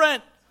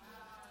different.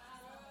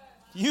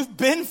 You've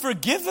been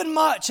forgiven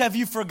much. Have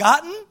you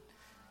forgotten?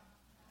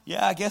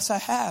 Yeah, I guess I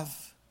have.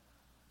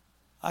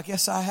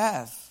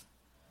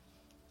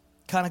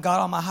 Kind of got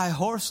on my high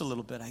horse a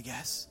little bit, I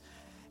guess.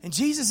 And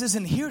Jesus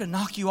isn't here to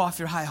knock you off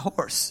your high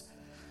horse.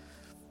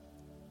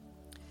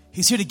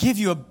 He's here to give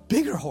you a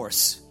bigger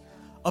horse,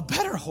 a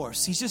better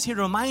horse. He's just here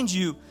to remind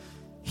you,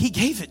 He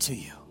gave it to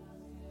you.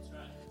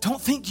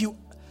 Don't think you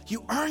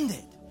earned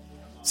it.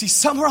 See,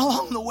 somewhere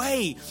along the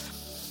way,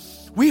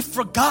 we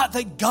forgot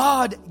that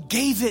God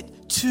gave it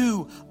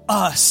to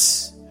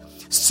us.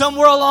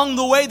 Somewhere along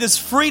the way, this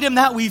freedom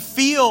that we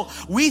feel,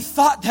 we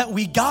thought that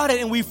we got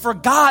it and we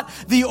forgot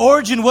the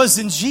origin was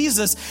in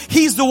Jesus.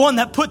 He's the one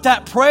that put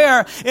that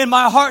prayer in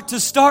my heart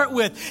to start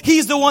with.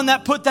 He's the one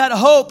that put that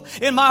hope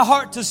in my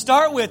heart to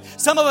start with.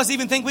 Some of us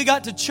even think we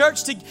got to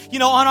church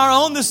on our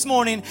own this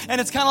morning, and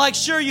it's kind of like,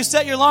 sure, you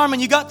set your alarm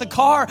and you got the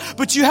car,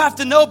 but you have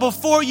to know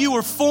before you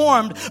were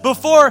formed,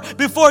 before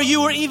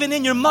you were even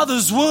in your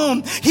mother's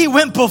womb, He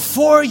went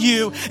before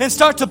you and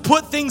started to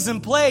put things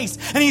in place,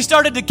 and He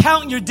started to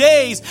count your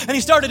days. And He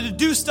started to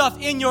do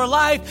stuff in your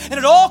life. And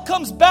it all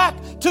comes back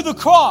to the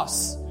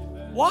cross.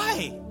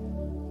 Why?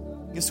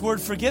 This word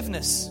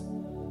forgiveness.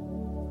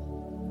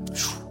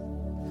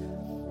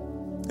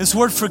 This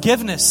word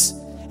forgiveness,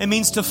 it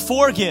means to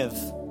forgive.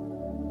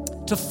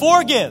 To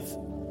forgive.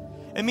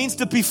 It means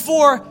to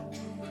before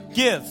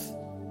give.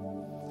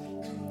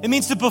 It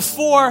means to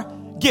before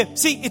give.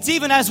 See, it's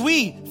even as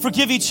we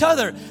forgive each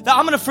other, that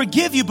I'm going to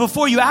forgive you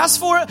before you ask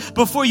for it,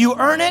 before you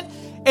earn it.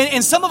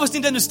 And some of us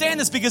need to understand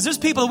this because there's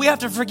people that we have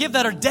to forgive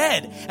that are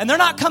dead. And they're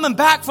not coming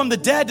back from the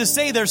dead to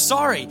say they're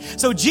sorry.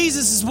 So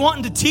Jesus is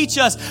wanting to teach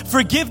us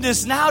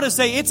forgiveness now to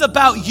say it's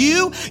about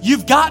you.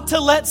 You've got to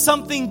let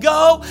something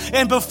go.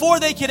 And before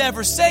they could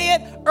ever say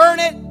it, earn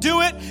it, do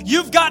it,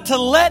 you've got to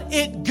let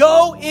it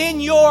go in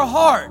your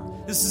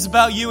heart. This is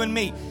about you and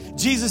me.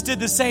 Jesus did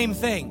the same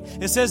thing.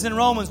 It says in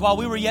Romans, while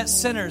we were yet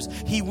sinners,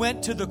 he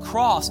went to the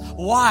cross.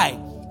 Why?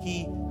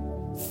 He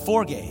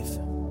forgave.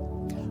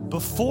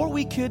 Before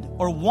we could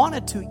or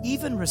wanted to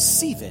even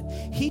receive it,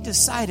 he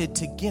decided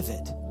to give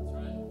it.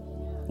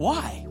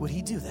 Why would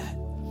he do that?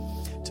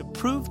 To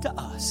prove to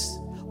us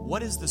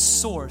what is the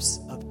source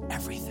of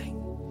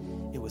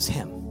everything. It was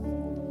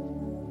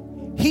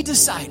him. He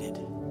decided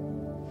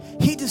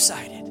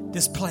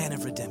this plan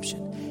of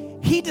redemption.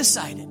 He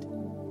decided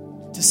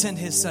to send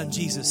his son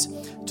Jesus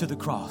to the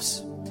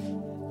cross.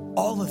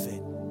 All of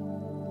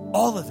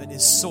it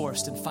is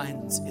sourced and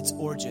finds its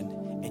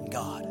origin in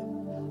God.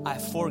 I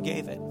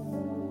forgave it.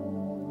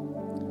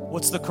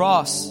 What's the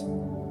cross?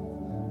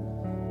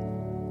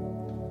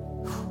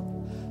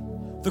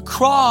 The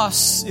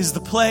cross is the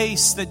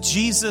place that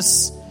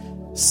Jesus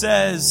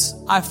says,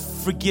 I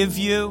forgive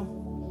you.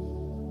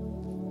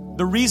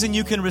 The reason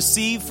you can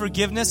receive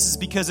forgiveness is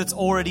because it's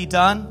already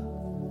done.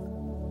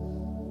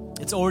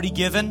 It's already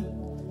given.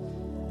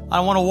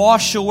 I want to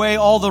wash away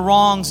all the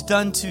wrongs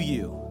done to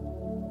you.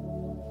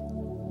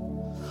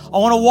 I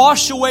want to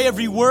wash away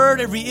every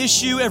word, every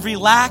issue, every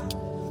lack,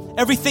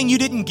 everything you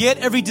didn't get,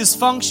 every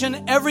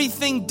dysfunction,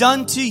 everything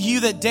done to you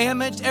that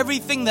damaged,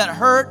 everything that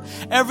hurt,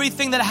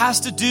 everything that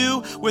has to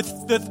do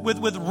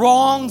with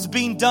wrongs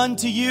being done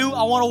to you.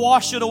 I want to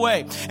wash it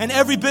away. And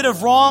every bit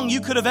of wrong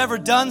you could have ever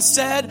done,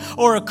 said,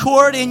 or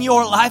occurred in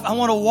your life, I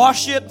want to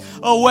wash it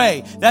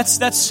away.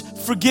 That's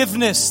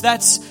forgiveness.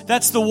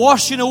 That's the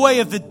washing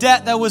away of the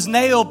debt that was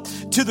nailed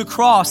to the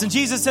cross. And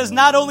Jesus says,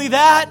 not only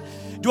that,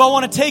 do I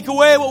want to take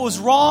away what was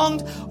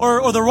wronged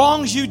or the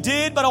wrongs you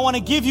did, but I want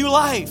to give you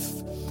life.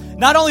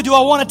 Not only do I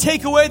want to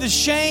take away the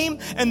shame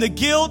and the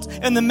guilt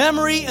and the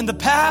memory and the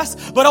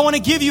past, but I want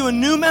to give you a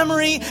new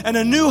memory and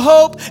a new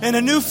hope and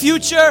a new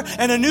future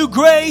and a new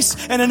grace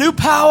and a new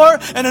power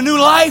and a new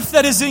life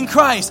that is in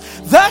Christ.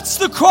 That's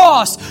the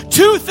cross.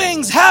 Two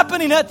things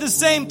happening at the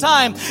same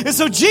time. And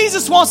so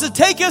Jesus wants to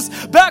take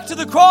us back to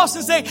the cross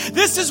and say,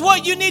 this is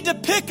what you need to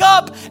pick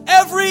up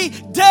every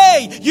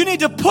day. You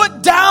need to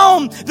put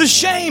down the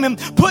shame and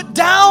put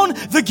down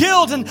the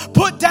guilt and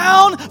put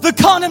down the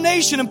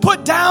condemnation and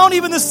put down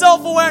even the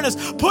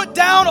self-awareness. Put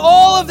down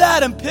all of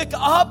that and pick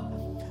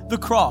up the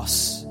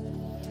cross.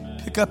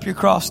 Pick up your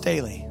cross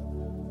daily.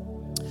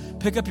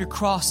 Pick up your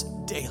cross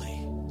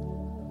daily.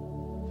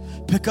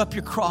 Pick up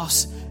your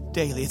cross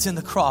daily. It's in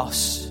the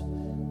cross.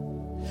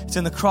 It's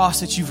in the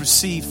cross that you've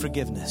received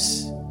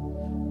forgiveness.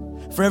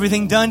 For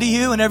everything done to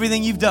you and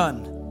everything you've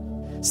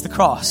done. It's the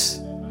cross.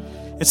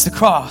 It's the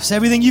cross.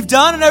 Everything you've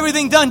done and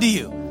everything done to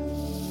you.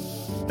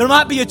 There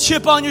might be a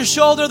chip on your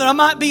shoulder. There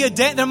might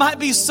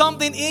be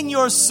something in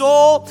your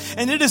soul,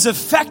 and it is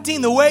affecting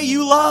the way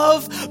you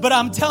love. But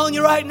I'm telling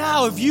you right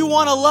now, if you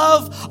want to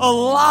love a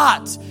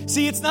lot,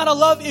 see, it's not a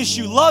love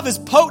issue. Love is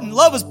potent.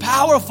 Love is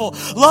powerful.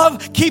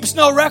 Love keeps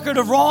no record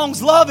of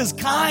wrongs. Love is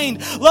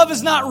kind. Love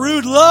is not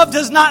rude. Love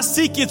does not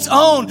seek its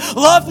own.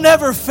 Love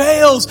never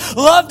fails.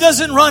 Love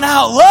doesn't run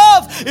out.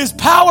 Love is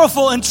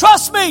powerful. And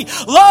trust me,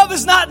 love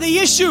is not the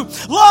issue.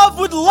 Love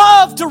would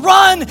love to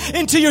run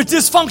into your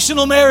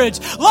dysfunctional marriage.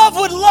 Love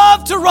would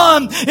love to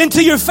run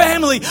into your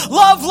family.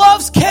 Love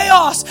loves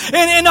chaos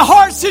and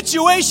hard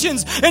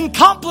situations and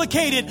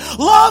complicated.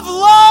 Love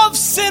loves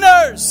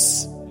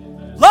sinners.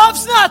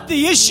 Love's not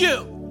the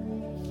issue.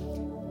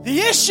 The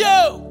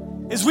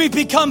issue is we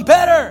become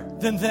better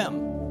than them.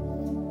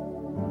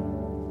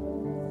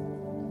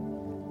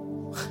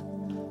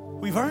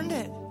 We've earned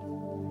it.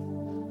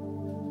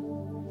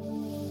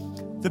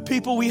 The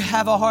people we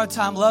have a hard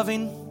time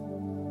loving,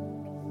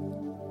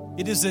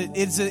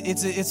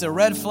 it's a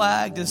red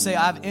flag to say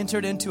I've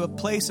entered into a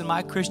place in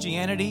my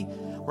Christianity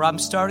where I'm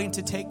starting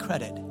to take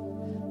credit.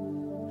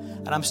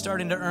 And I'm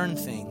starting to earn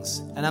things.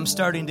 And I'm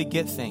starting to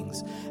get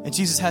things. And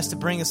Jesus has to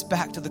bring us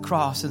back to the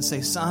cross and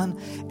say,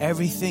 son,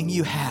 everything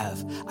you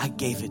have, I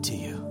gave it to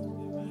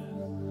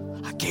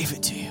you. I gave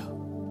it to you.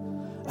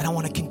 And I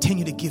want to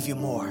continue to give you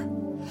more.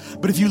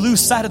 But if you lose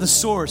sight of the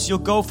source, you'll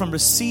go from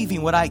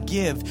receiving what I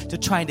give to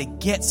trying to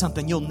get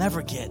something you'll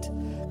never get.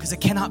 Because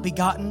it cannot be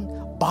gotten,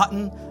 bought,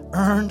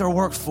 earned, or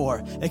worked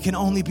for. It can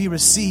only be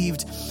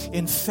received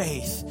in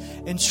faith.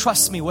 And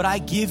trust me, what I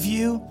give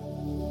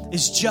you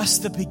is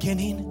just the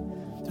beginning.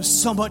 There's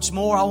so much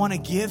more I want to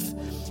give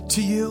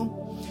to you.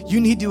 You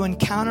need to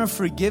encounter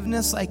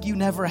forgiveness like you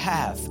never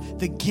have.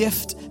 The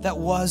gift that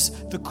was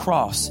the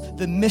cross,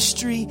 the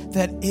mystery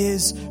that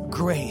is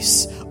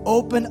grace.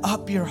 Open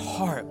up your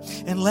heart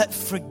and let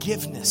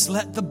forgiveness,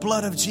 let the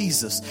blood of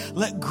Jesus,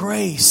 let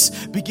grace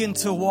begin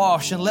to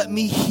wash, and let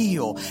me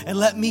heal, and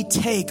let me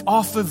take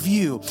off of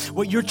you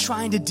what you're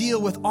trying to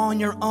deal with on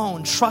your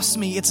own. Trust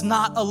me, it's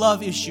not a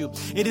love issue.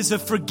 It is a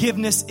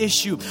forgiveness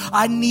issue.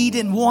 I need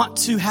and want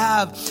to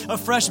have a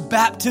fresh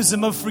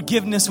baptism of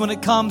forgiveness when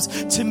it comes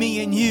to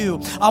me and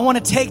you. I want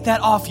to take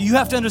that off you. You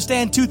have to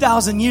understand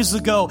 2,000 years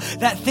ago,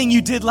 that thing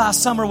you did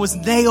last summer was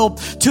nailed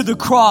to the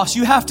cross.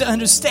 You have to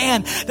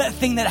understand that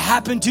thing that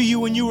happened to you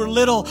when you were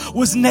little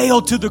was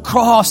nailed to the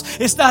cross.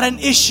 It's not an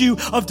issue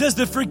of does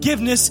the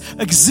forgiveness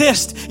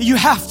exist. You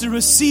have to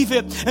receive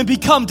it and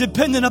become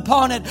dependent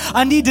upon it.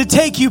 I need to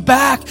take you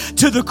back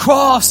to the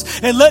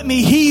cross and let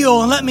me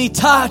heal and let me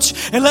touch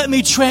and let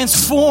me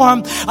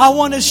transform. I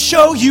want to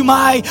show you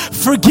my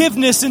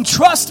forgiveness, and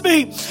trust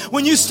me,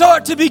 when you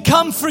start to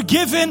become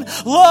forgiven,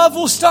 love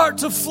will start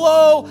to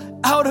flow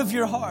out of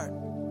your heart.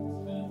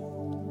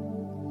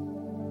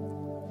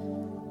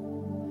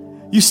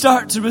 You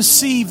start to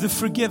receive the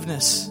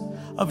forgiveness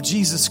of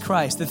Jesus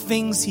Christ, the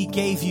things He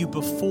gave you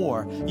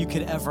before you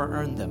could ever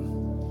earn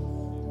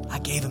them. I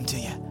gave them to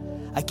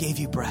you. I gave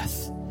you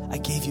breath. I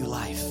gave you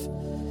life.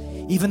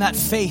 Even that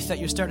faith that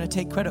you're starting to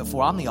take credit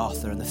for, I'm the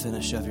author and the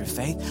finisher of your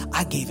faith.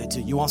 I gave it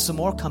to you. You want some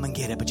more? Come and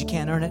get it. But you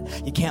can't earn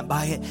it. You can't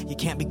buy it. You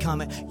can't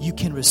become it. You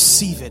can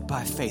receive it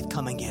by faith.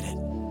 Come and get it.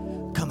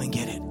 Come and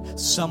get it.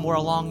 Somewhere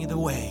along the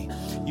way,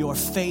 your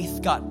faith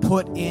got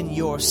put in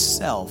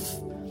yourself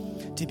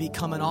to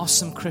become an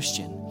awesome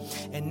Christian.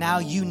 And now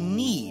you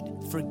need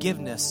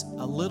forgiveness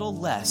a little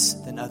less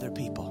than other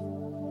people.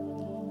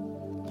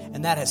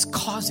 And that is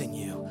causing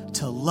you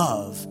to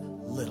love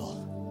little.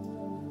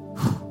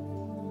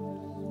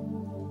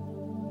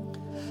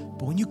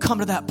 But when you come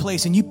to that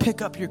place and you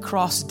pick up your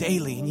cross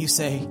daily and you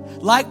say,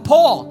 like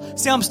Paul,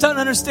 see, I'm starting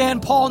to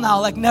understand Paul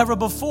now like never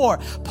before.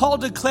 Paul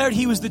declared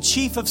he was the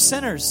chief of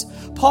sinners.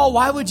 Paul,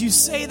 why would you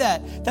say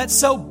that? That's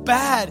so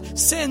bad.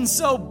 Sin's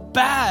so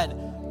bad.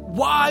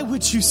 Why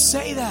would you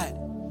say that?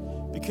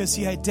 Because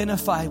he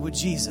identified with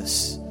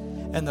Jesus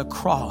and the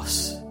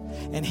cross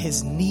and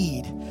his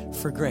need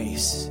for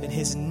grace and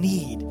his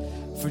need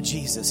for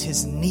Jesus,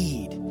 his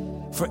need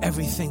for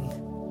everything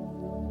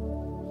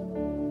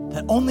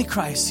that only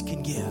Christ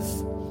can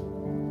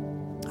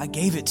give. I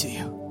gave it to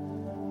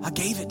you. I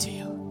gave it to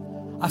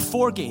you. I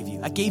forgave you.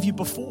 I gave you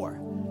before.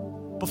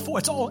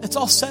 It's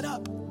all set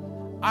up.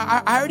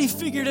 I already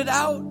figured it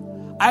out.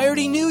 I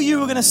already knew you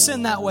were going to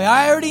sin that way.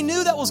 I already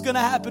knew that was going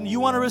to happen. You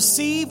want to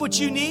receive what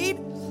you need,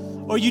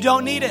 or you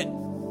don't need it.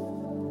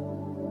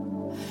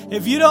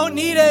 If you don't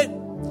need it,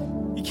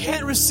 you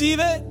can't receive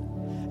it.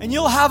 And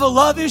you'll have a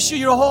love issue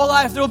your whole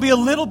life. There will be a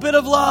little bit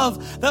of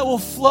love that will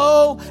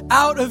flow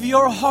out of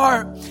your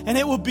heart, and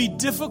it will be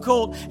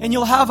difficult, and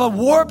you'll have a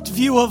warped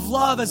view of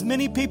love, as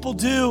many people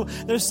do.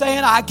 They're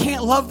saying, I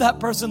can't love that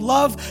person.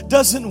 Love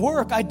doesn't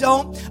work. I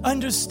don't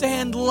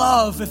understand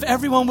love. If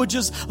everyone would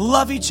just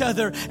love each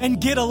other and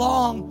get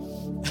along.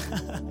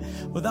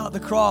 Without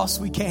the cross,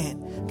 we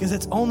can't, because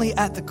it's only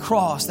at the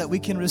cross that we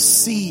can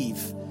receive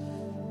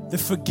the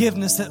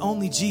forgiveness that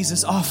only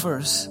Jesus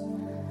offers.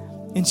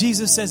 And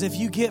Jesus says, if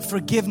you get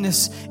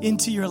forgiveness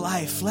into your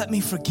life, let me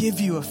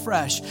forgive you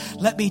afresh.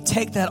 Let me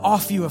take that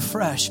off you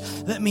afresh.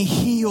 Let me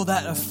heal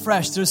that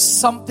afresh. There's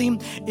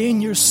something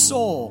in your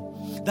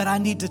soul that I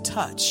need to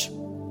touch.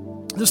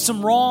 There's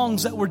some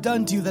wrongs that were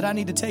done to you that I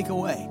need to take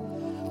away.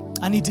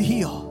 I need to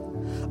heal.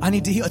 I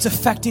need to heal. It's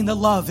affecting the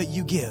love that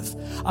you give.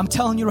 I'm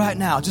telling you right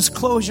now, just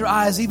close your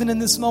eyes. Even in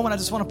this moment, I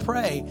just want to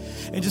pray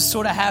and just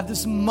sort of have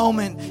this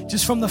moment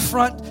just from the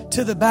front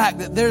to the back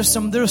that there's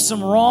some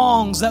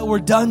wrongs that were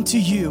done to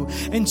you.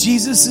 And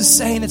Jesus is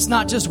saying it's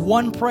not just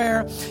one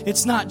prayer.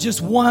 It's not just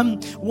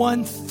one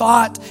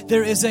thought.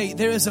 There is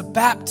a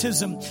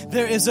baptism.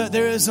 There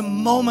is a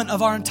moment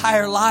of our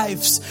entire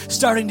lives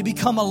starting to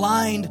become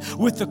aligned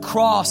with the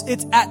cross.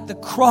 It's at the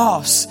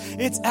cross.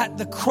 It's at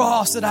the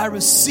cross that I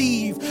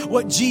receive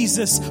what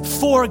Jesus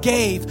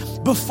forgave.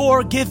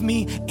 Before give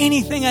me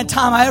anything at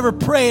time I ever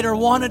prayed or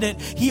wanted it,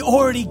 He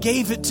already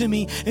gave it to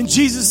me. And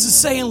Jesus is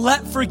saying,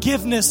 let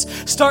forgiveness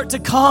start to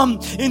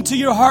come into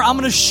your heart. I'm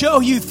going to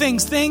show you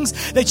things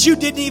that you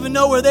didn't even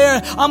know were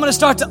there. I'm going to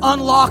start to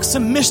unlock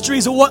some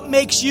mysteries of what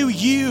makes you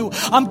you.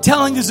 I'm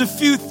telling you, there's a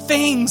few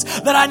things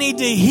that I need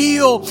to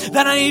heal,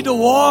 that I need to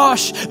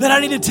wash, that I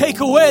need to take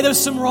away. There's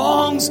some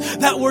wrongs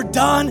that were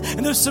done,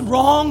 and there's some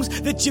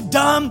wrongs that you've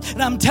done.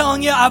 And I'm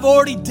telling you, I've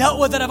already dealt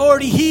with it. I've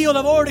already healed.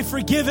 I've already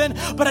forgiven.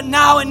 But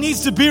now it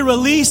needs to be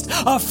released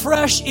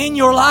afresh in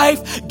your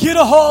life. Get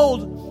a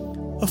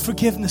hold of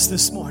forgiveness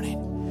this morning.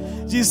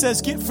 Jesus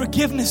says, get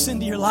forgiveness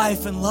into your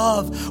life and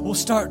love will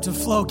start to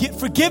flow. Get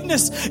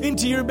forgiveness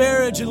into your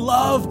marriage and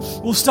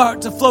love will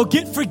start to flow.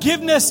 Get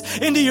forgiveness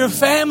into your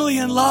family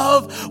and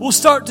love will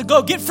start to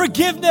go. Get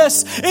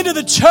forgiveness into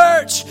the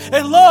church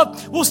and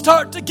love will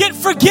start to get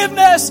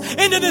forgiveness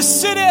into the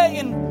city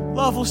and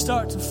love will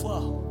start to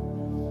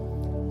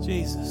flow.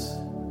 Jesus.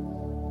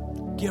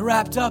 Get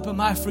wrapped up in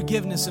my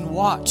forgiveness and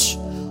watch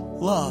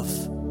love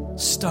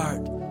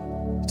start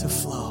to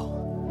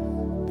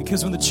flow.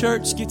 Because when the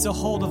church gets a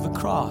hold of the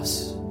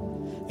cross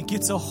and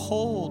gets a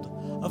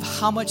hold of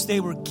how much they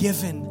were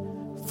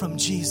given from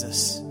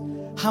Jesus,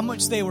 how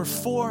much they were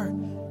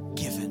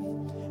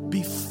forgiven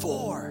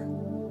before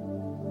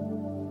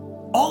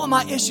all of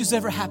my issues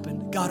ever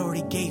happened, God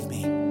already gave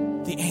me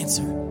the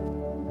answer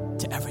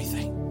to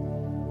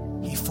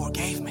everything. He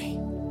forgave me.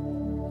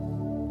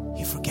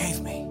 He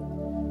forgave me.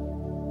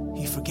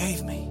 He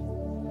forgave me.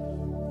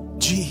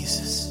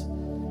 Jesus.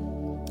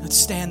 Let's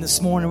stand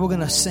this morning. We're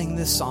going to sing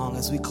this song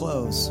as we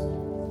close.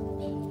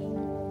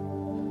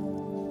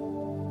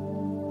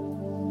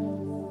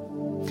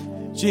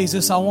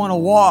 Jesus, I want to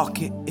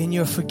walk in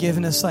your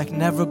forgiveness like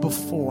never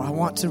before. I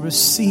want to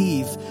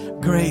receive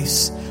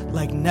grace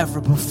like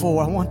never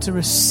before. I want to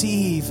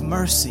receive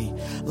mercy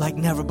like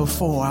never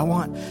before. I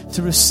want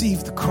to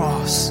receive the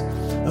cross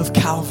of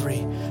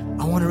Calvary.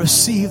 I want to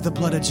receive the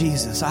blood of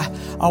Jesus. I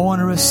want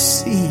to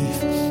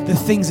receive the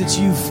things that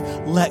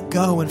you've let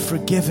go and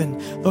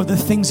forgiven. Lord, the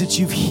things that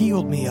you've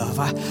healed me of.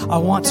 I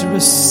want to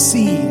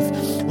receive,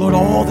 Lord,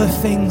 all the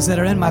things that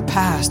are in my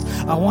past.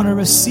 I want to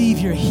receive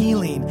your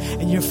healing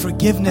and your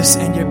forgiveness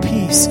and your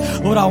peace.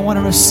 Lord, I want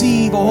to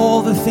receive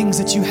all the things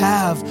that you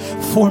have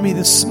for me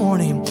this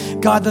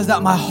morning. God,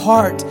 that my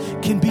heart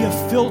can be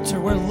a filter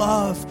where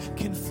love